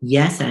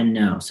 Yes and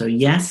no. So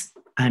yes,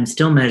 I'm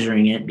still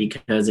measuring it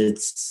because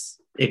it's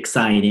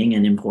exciting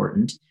and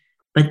important,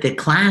 but the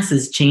class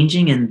is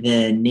changing and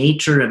the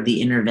nature of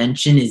the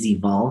intervention is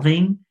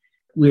evolving.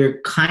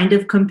 We're kind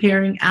of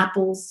comparing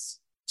apples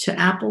to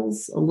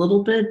apples a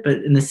little bit, but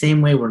in the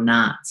same way we're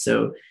not.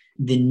 So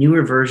the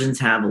newer versions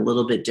have a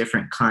little bit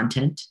different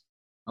content,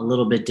 a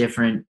little bit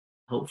different,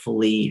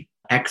 hopefully,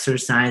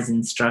 exercise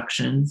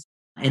instructions.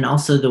 And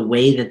also the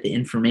way that the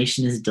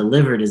information is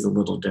delivered is a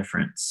little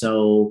different.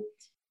 So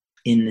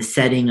in the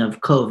setting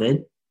of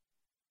COVID,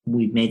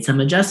 we've made some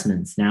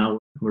adjustments. Now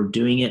we're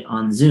doing it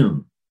on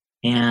Zoom.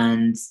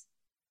 And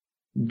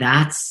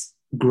that's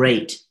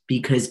great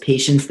because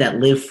patients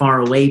that live far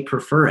away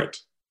prefer it.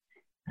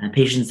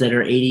 Patients that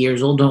are 80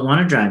 years old don't want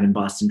to drive in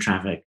Boston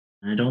traffic.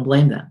 I don't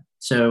blame them.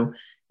 So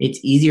it's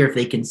easier if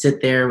they can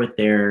sit there with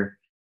their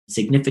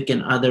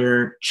significant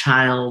other,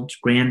 child,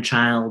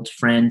 grandchild,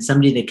 friend,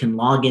 somebody that can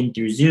log in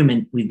through Zoom.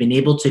 And we've been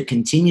able to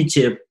continue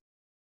to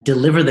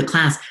deliver the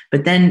class,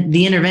 but then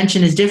the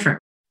intervention is different.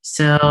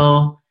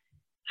 So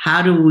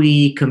how do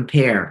we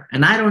compare?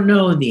 And I don't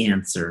know the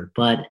answer,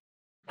 but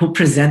we'll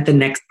present the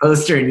next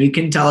poster and you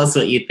can tell us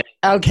what you think.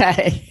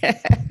 Okay.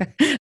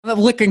 I'm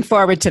looking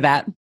forward to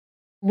that.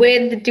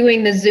 With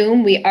doing the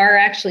Zoom, we are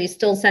actually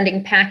still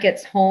sending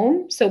packets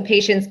home so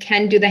patients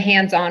can do the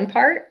hands-on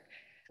part.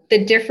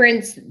 The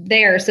difference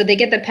there, so they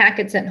get the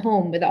packets at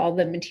home with all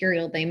the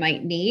material they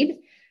might need.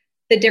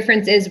 The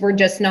difference is we're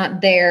just not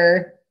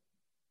there.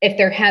 If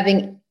they're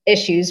having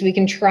issues, we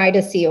can try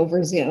to see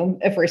over Zoom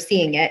if we're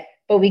seeing it,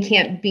 but we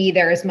can't be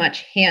there as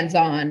much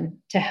hands-on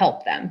to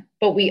help them.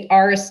 But we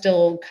are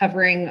still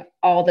covering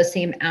all the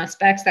same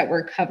aspects that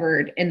were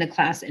covered in the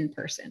class in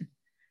person.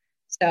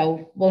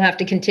 So we'll have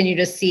to continue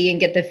to see and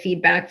get the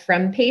feedback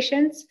from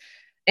patients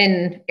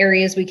in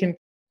areas we can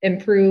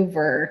improve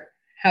or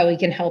how we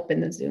can help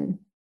in the Zoom.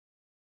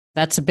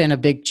 That's been a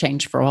big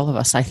change for all of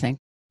us, I think.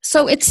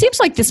 So it seems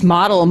like this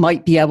model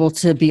might be able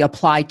to be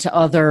applied to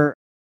other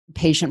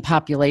patient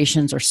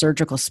populations or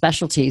surgical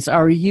specialties.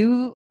 Are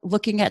you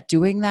looking at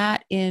doing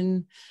that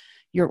in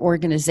your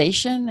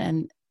organization?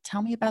 And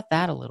tell me about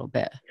that a little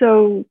bit.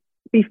 So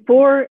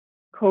before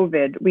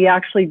COVID, we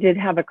actually did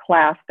have a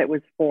class that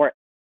was for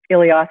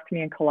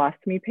ileostomy and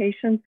colostomy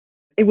patients.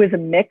 It was a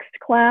mixed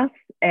class,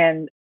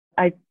 and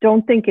I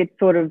don't think it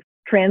sort of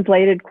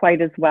translated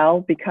quite as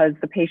well because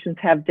the patients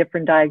have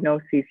different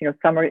diagnoses.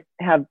 Some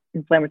have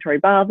inflammatory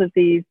bowel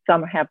disease,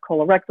 some have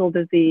colorectal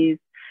disease.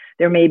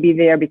 They may be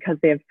there because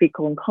they have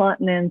fecal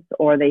incontinence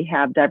or they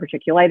have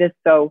diverticulitis.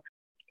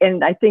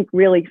 And I think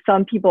really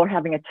some people are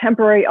having a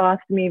temporary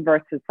ostomy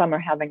versus some are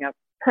having a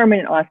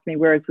permanent ostomy,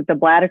 whereas with the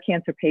bladder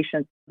cancer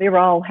patients, they're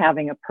all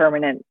having a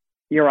permanent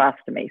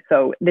urostomy.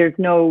 So there's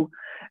no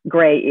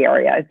gray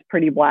area. It's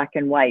pretty black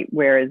and white.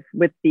 Whereas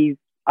with these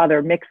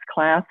other mixed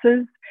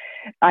classes,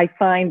 I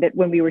find that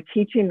when we were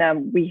teaching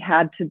them, we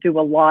had to do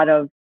a lot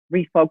of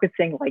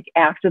refocusing, like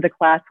after the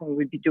class when we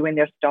would be doing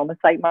their stoma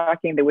site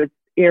marking, there was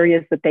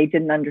areas that they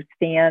didn't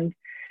understand.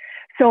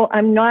 So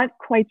I'm not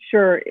quite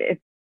sure if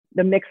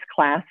the mixed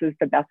class is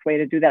the best way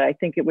to do that. I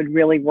think it would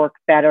really work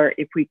better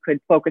if we could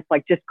focus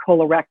like just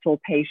colorectal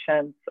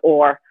patients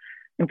or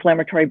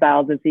inflammatory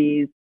bowel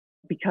disease,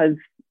 because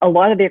a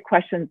lot of their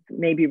questions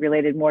may be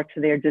related more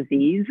to their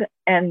disease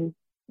and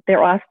their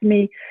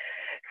ostomy.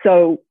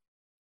 So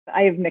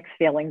I have mixed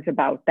feelings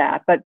about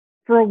that. But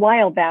for a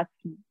while, that's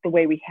the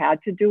way we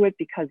had to do it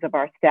because of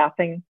our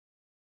staffing.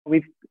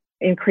 We've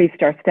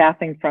increased our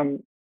staffing from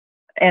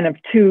N of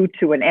 2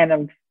 to an N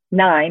of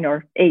 9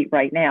 or 8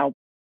 right now.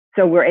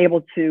 So we're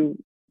able to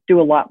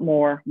do a lot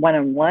more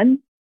one-on-one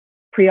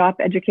pre-op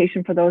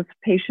education for those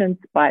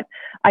patients. But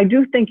I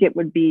do think it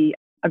would be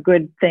a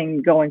good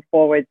thing going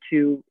forward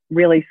to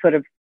really sort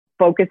of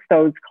focus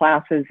those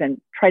classes and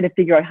try to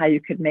figure out how you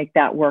could make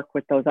that work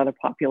with those other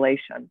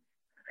populations.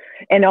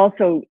 And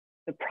also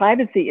the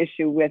privacy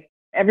issue with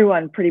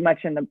everyone pretty much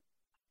in the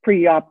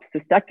pre-op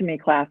cystectomy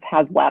class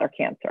has bladder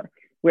cancer,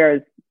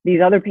 whereas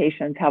these other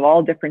patients have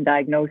all different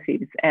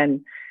diagnoses.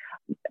 And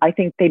I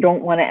think they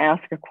don't want to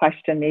ask a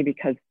question maybe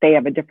because they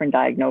have a different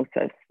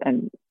diagnosis.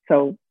 And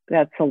so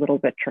that's a little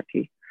bit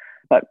tricky,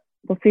 but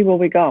we'll see where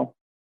we go.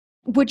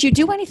 Would you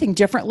do anything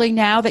differently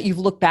now that you've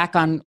looked back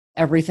on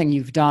everything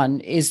you've done?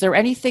 Is there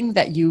anything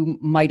that you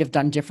might have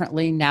done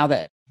differently now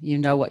that you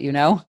know what you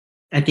know?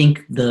 I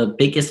think the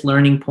biggest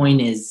learning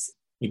point is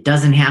it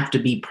doesn't have to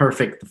be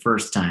perfect the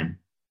first time.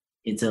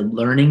 It's a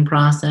learning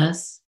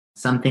process.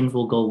 Some things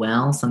will go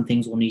well. Some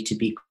things will need to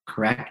be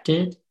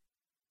corrected.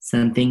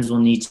 Some things will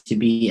need to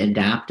be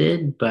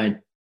adapted,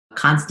 but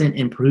constant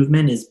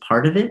improvement is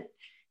part of it.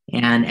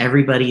 And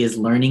everybody is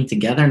learning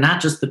together,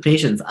 not just the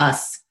patients,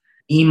 us.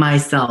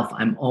 Myself,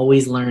 I'm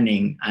always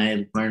learning.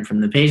 I learn from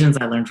the patients,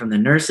 I learn from the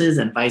nurses,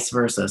 and vice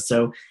versa.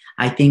 So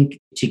I think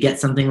to get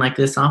something like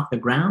this off the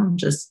ground,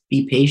 just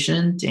be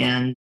patient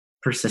and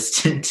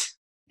persistent.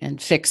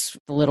 And fix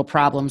the little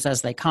problems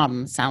as they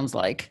come, sounds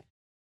like.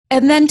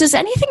 And then does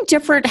anything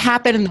different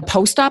happen in the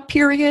post-op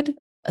period?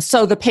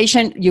 So the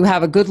patient, you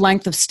have a good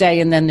length of stay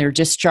and then they're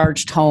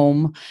discharged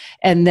home.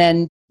 And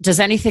then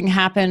does anything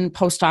happen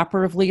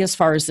post-operatively as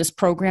far as this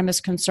program is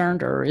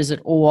concerned, or is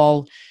it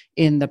all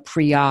in the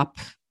pre-op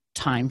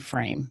time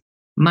frame?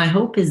 My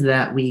hope is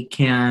that we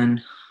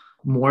can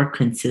more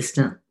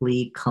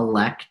consistently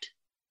collect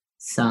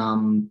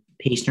some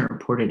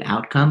patient-reported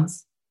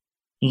outcomes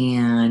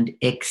and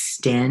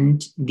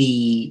extend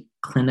the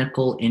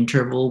clinical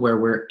interval where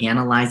we're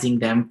analyzing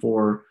them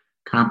for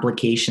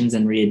complications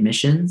and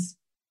readmissions.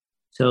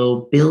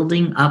 So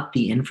building up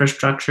the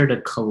infrastructure to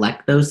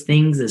collect those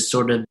things is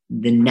sort of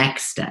the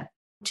next step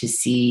to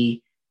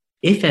see,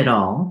 if at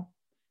all,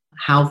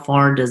 how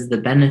far does the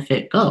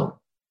benefit go?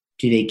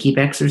 Do they keep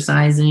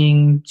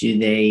exercising? Do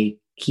they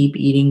keep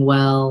eating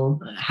well?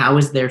 How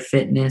is their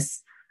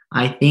fitness?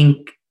 I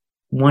think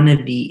one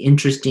of the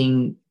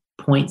interesting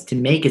points to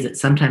make is that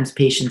sometimes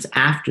patients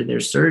after their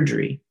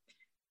surgery,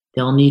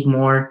 they'll need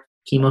more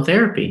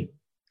chemotherapy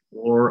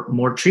or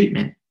more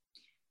treatment.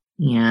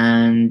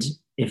 And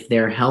if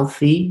they're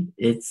healthy,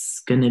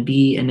 it's going to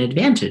be an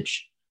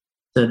advantage.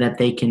 so that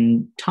they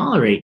can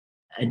tolerate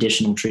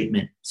additional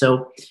treatment.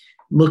 So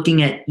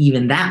looking at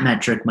even that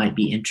metric might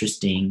be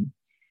interesting.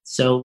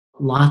 So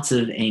lots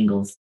of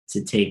angles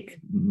to take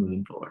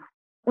moving forward.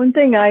 One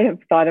thing I have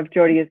thought of,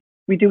 Jody, is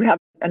we do have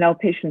an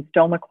outpatient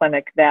stoma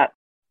clinic that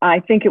I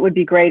think it would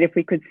be great if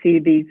we could see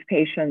these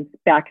patients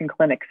back in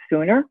clinic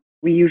sooner.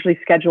 We usually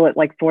schedule it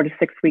like 4 to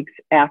 6 weeks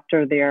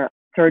after their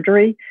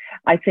surgery,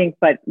 I think,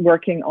 but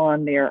working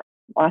on their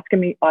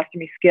ostomy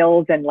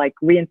skills and like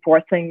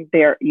reinforcing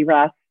their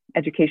ERAS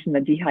education, the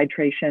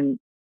dehydration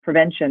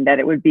prevention, that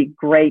it would be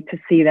great to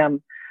see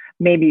them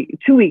maybe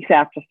 2 weeks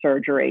after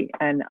surgery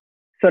and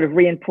sort of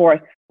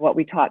reinforce what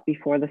we taught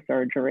before the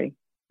surgery,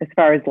 as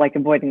far as like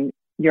avoiding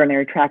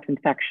urinary tract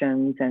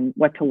infections and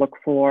what to look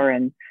for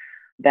and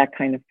that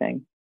kind of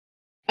thing.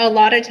 A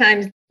lot of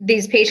times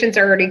these patients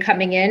are already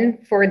coming in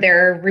for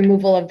their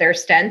removal of their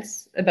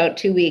stents about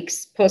 2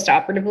 weeks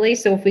post-operatively.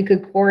 So if we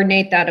could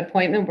coordinate that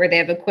appointment where they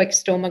have a quick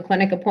stoma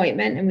clinic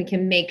appointment and we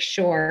can make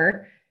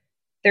sure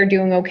they're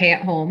doing okay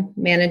at home,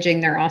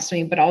 managing their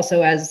ostomy, but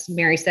also, as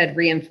Mary said,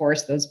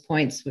 reinforce those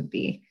points would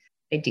be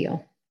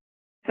ideal.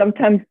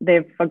 Sometimes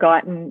they've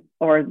forgotten,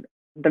 or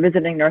the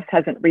visiting nurse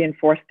hasn't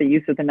reinforced the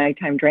use of the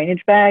nighttime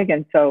drainage bag.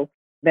 And so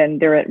then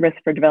they're at risk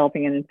for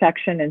developing an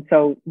infection. And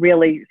so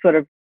really sort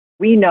of,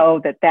 we know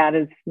that that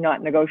is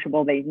not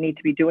negotiable. They need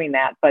to be doing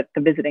that, but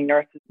the visiting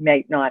nurses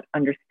may not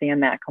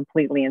understand that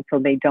completely. And so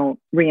they don't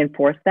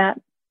reinforce that.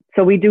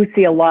 So we do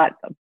see a lot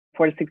of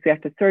 4 to 6 weeks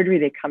after surgery,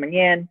 they're coming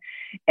in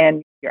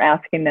and you're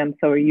asking them,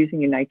 so are you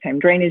using your nighttime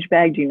drainage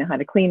bag? Do you know how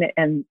to clean it?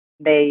 And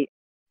they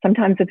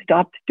sometimes have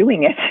stopped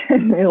doing it.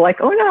 And you're like,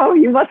 oh no,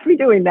 you must be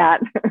doing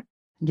that.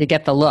 You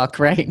get the look,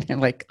 right?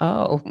 Like,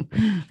 oh,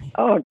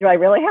 do I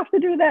really have to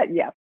do that?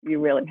 Yes, you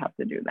really have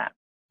to do that.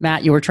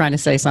 Matt, you were trying to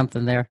say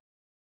something there.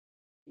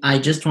 I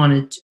just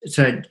wanted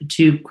to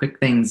 2 quick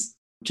things,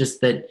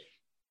 just that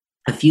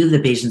a few of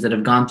the patients that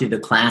have gone through the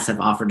class have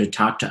offered to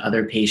talk to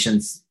other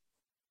patients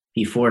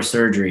before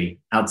surgery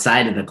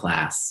outside of the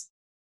class.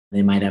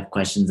 They might have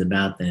questions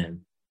about the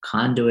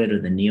conduit or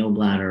the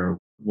neobladder or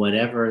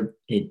whatever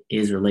it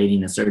is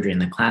relating to surgery.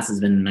 And the class has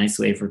been a nice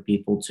way for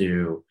people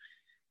to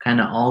kind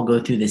of all go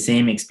through the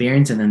same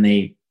experience, and then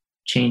they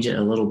change it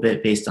a little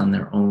bit based on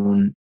their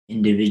own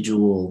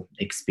individual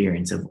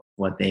experience of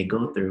what they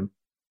go through.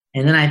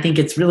 And then I think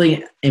it's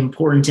really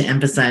important to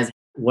emphasize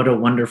what a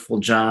wonderful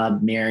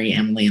job Mary,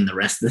 Emily, and the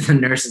rest of the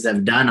nurses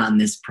have done on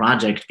this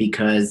project,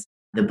 because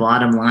the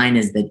bottom line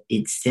is that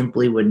it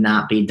simply would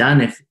not be done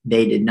if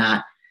they did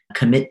not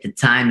commit the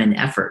time and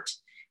effort.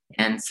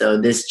 And so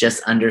this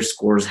just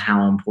underscores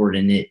how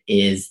important it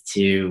is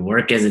to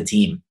work as a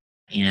team.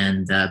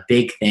 And a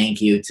big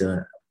thank you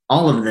to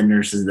all of the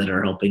nurses that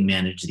are helping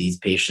manage these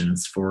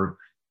patients for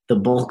the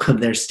bulk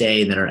of their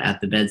stay that are at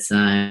the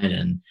bedside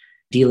and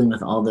dealing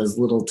with all those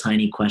little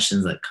tiny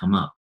questions that come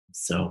up.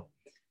 So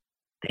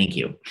thank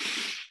you.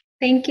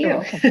 Thank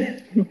you.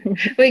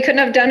 We couldn't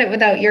have done it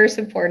without your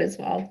support as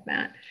well,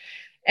 Matt.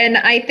 And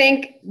I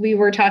think we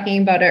were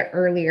talking about it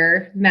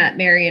earlier, Matt,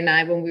 Mary, and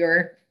I, when we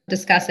were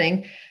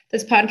discussing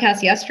this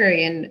podcast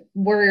yesterday, and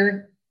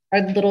we're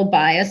a little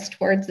biased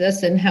towards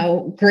this and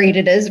how great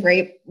it is,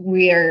 right?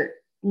 We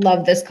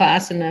love this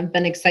class and I've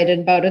been excited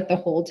about it the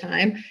whole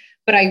time.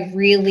 But I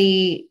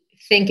really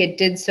think it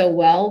did so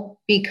well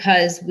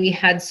because we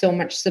had so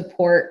much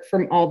support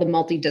from all the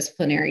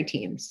multidisciplinary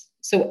teams.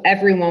 So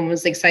everyone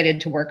was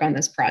excited to work on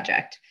this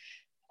project.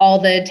 All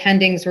the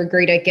attendings were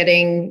great at the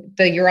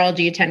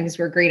urology attendings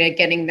were great at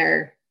getting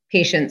their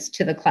patients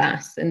to the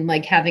class and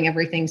like having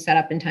everything set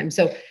up in time.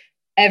 So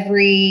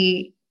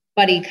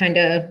everybody kind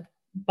of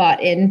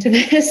bought into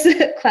this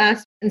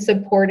class and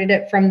supported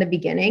it from the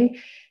beginning.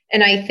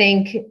 And I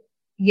think,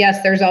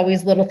 yes, there's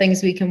always little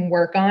things we can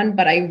work on,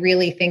 but I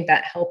really think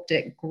that helped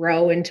it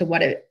grow into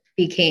what it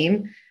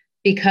became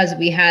because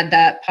we had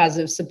that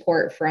positive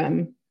support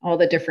from all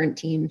the different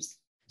teams.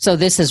 So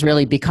this has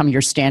really become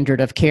your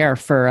standard of care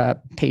for a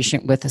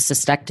patient with a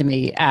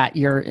cystectomy at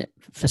your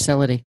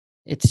facility.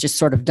 It's just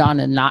sort of done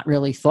and not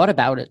really thought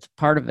about. It's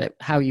part of it,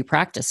 how you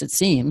practice, it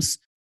seems.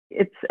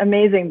 It's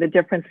amazing the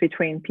difference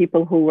between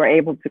people who were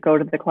able to go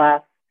to the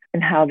class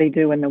and how they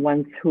do and the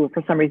ones who,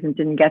 for some reason,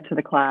 didn't get to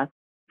the class.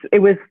 It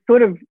was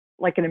sort of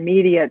like an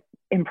immediate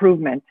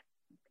improvement.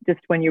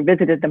 Just when you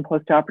visited them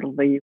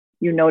postoperatively,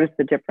 you noticed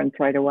the difference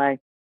right away.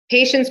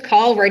 Patients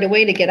call right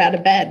away to get out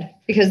of bed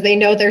because they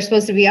know they're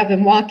supposed to be up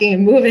and walking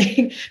and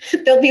moving.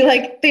 They'll be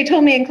like, they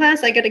told me in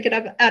class, I got to get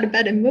up out of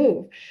bed and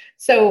move.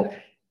 So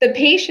the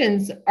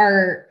patients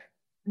are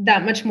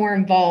that much more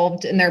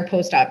involved in their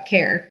post-op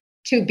care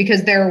too,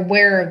 because they're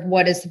aware of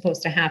what is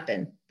supposed to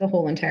happen the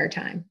whole entire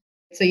time.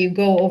 So you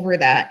go over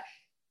that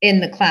in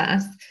the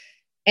class,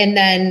 and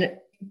then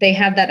they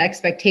have that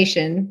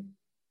expectation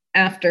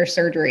after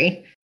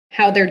surgery,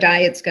 how their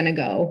diet's going to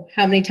go,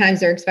 how many times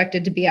they're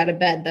expected to be out of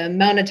bed, the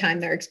amount of time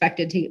they're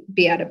expected to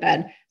be out of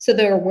bed. So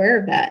they're aware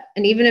of that.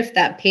 And even if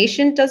that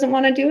patient doesn't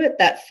want to do it,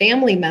 that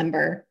family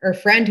member or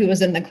friend who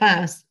was in the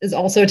class is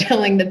also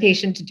telling the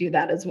patient to do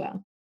that as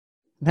well.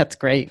 That's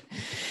great.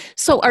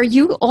 So are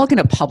you all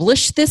going to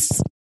publish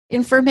this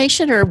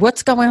information, or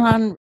what's going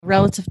on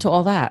relative to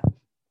all that?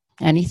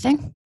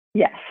 Anything?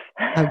 Yes.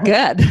 Oh,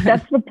 good.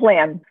 That's the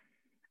plan.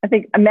 I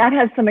think Matt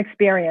has some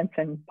experience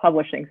in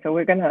publishing, so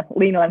we're going to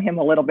lean on him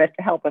a little bit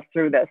to help us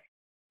through this.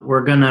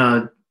 We're going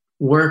to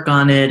work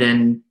on it,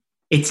 and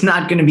it's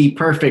not going to be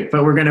perfect,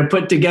 but we're going to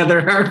put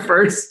together our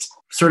first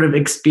sort of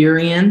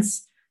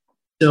experience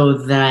so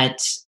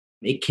that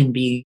it can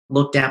be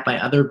looked at by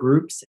other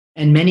groups.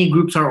 And many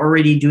groups are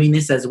already doing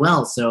this as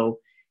well, so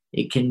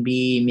it can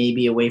be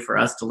maybe a way for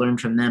us to learn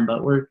from them.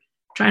 But we're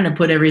trying to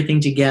put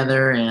everything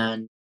together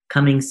and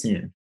coming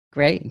soon.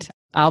 Great.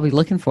 I'll be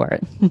looking for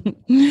it.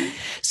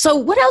 So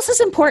what else is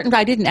important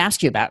I didn't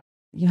ask you about?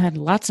 You had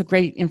lots of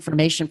great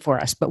information for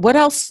us, but what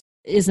else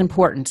is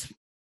important?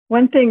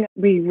 One thing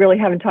we really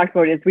haven't talked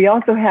about is we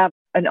also have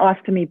an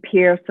ostomy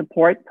peer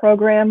support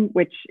program,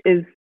 which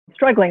is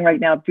struggling right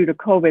now due to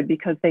COVID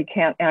because they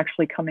can't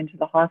actually come into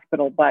the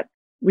hospital. But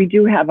we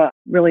do have a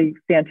really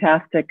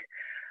fantastic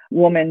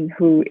woman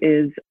who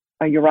is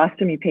a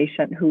urostomy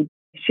patient who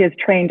she has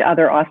trained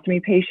other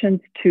ostomy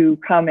patients to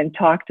come and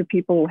talk to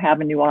people who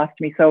have a new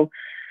ostomy. So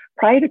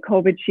prior to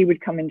COVID, she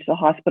would come into the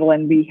hospital,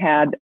 and we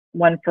had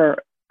one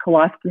for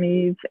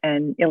colostomies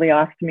and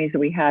ileostomies, and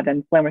we had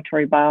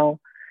inflammatory bowel,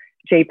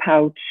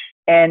 J-pouch.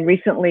 And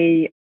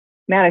recently,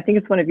 Matt, I think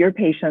it's one of your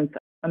patients,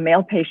 a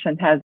male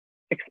patient has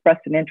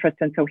expressed an interest,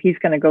 and so he's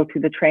going to go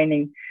through the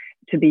training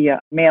to be a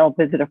male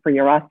visitor for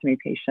urostomy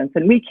patients.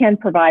 And we can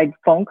provide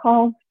phone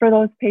calls for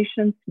those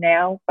patients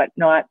now, but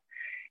not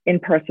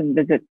in-person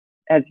visits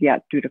as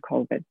yet due to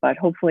COVID. But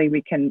hopefully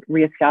we can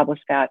reestablish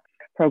that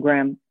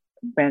program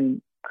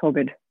when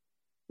COVID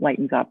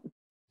lightens up.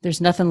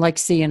 There's nothing like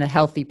seeing a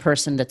healthy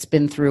person that's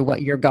been through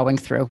what you're going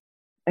through.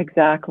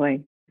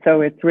 Exactly.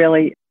 So it's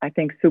really, I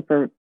think,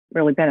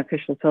 really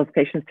beneficial to those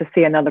patients to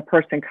see another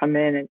person come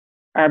in. And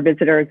our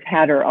visitor has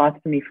had her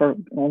ostomy for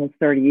almost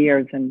 30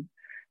 years and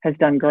has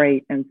done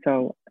great. And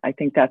so I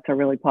think that's a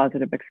really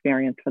positive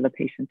experience for the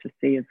patient to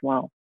see as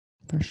well.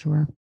 For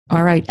sure.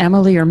 All right,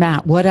 Emily or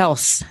Matt, what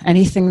else?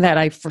 Anything that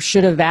I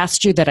should have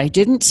asked you that I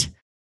didn't?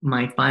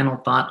 My final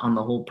thought on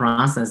the whole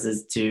process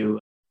is to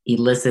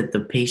elicit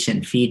the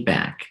patient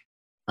feedback.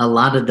 A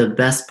lot of the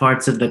best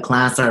parts of the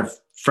class are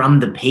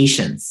from the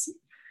patients.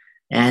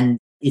 And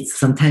it's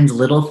sometimes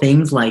little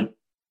things like,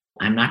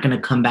 I'm not going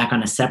to come back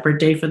on a separate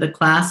day for the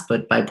class,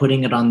 but by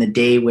putting it on the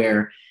day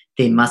where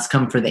they must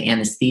come for the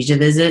anesthesia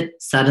visit,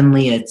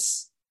 suddenly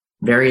it's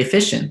very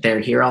efficient. They're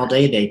here all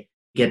day. They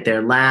get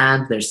their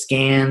labs, their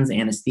scans,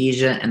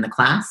 anesthesia, and the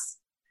class.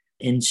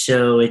 And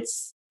so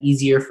it's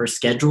easier for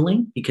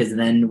scheduling because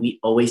then we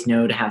always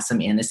know to have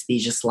some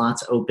anesthesia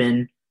slots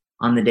open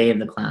on the day of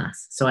the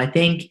class. So I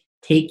think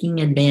taking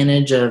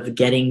advantage of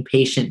getting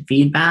patient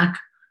feedback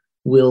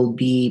will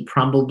be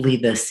probably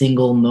the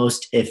single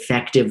most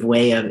effective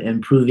way of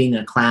improving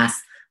a class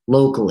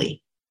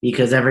locally,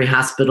 because every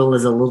hospital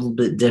is a little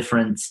bit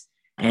different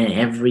and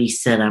every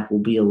setup will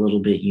be a little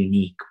bit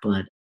unique,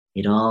 but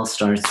it all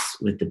starts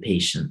with the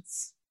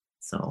patients.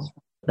 So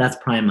that's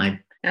probably my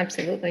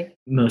absolutely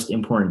most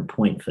important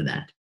point for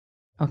that.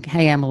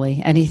 Okay,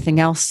 Emily, anything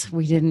else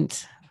we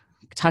didn't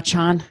touch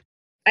on?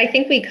 I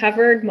think we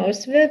covered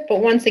most of it,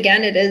 but once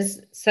again, it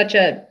is such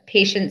a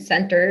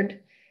patient-centered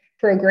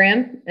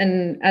program.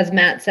 And as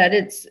Matt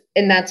said,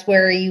 that's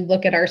where you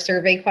look at our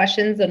survey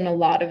questions, and a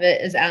lot of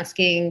it is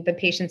asking the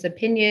patient's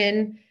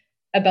opinion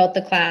about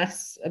the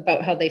class,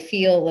 about how they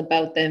feel,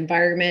 about the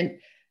environment.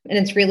 And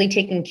it's really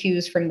taking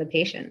cues from the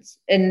patients.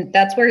 And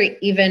that's where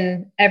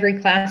even every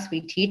class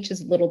we teach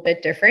is a little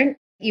bit different.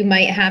 You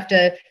might have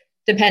to,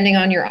 depending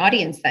on your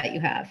audience that you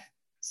have.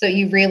 So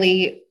you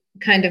really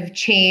kind of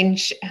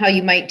change how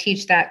you might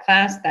teach that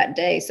class that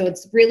day. So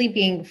it's really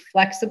being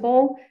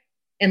flexible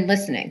and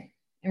listening,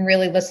 and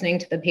really listening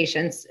to the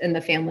patients and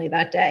the family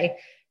that day,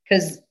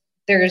 because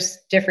there's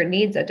different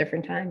needs at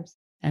different times.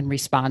 And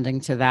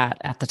responding to that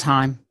at the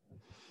time.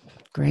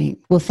 Great.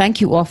 Well, thank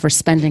you all for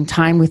spending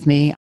time with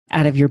me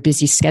out of your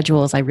busy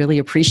schedules. I really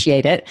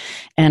appreciate it.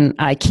 And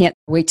I can't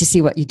wait to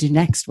see what you do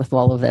next with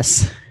all of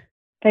this.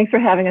 Thanks for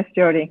having us,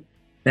 Jody.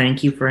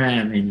 Thank you for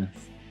having us.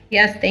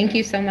 Yes, thank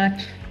you so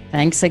much.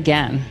 Thanks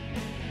again.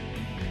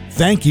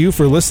 Thank you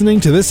for listening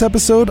to this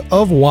episode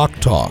of Walk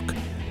Talk.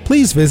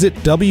 Please visit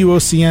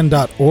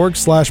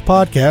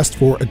wocn.org/podcast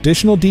for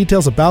additional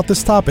details about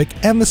this topic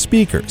and the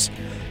speakers.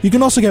 You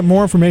can also get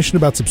more information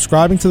about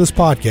subscribing to this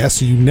podcast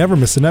so you never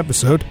miss an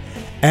episode,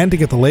 and to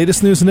get the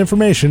latest news and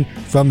information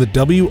from the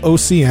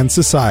WOCN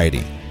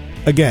Society.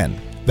 Again,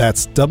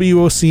 that's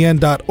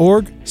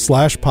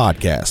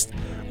wocn.org/podcast.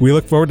 We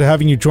look forward to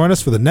having you join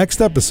us for the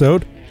next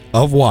episode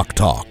of Walk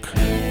Talk.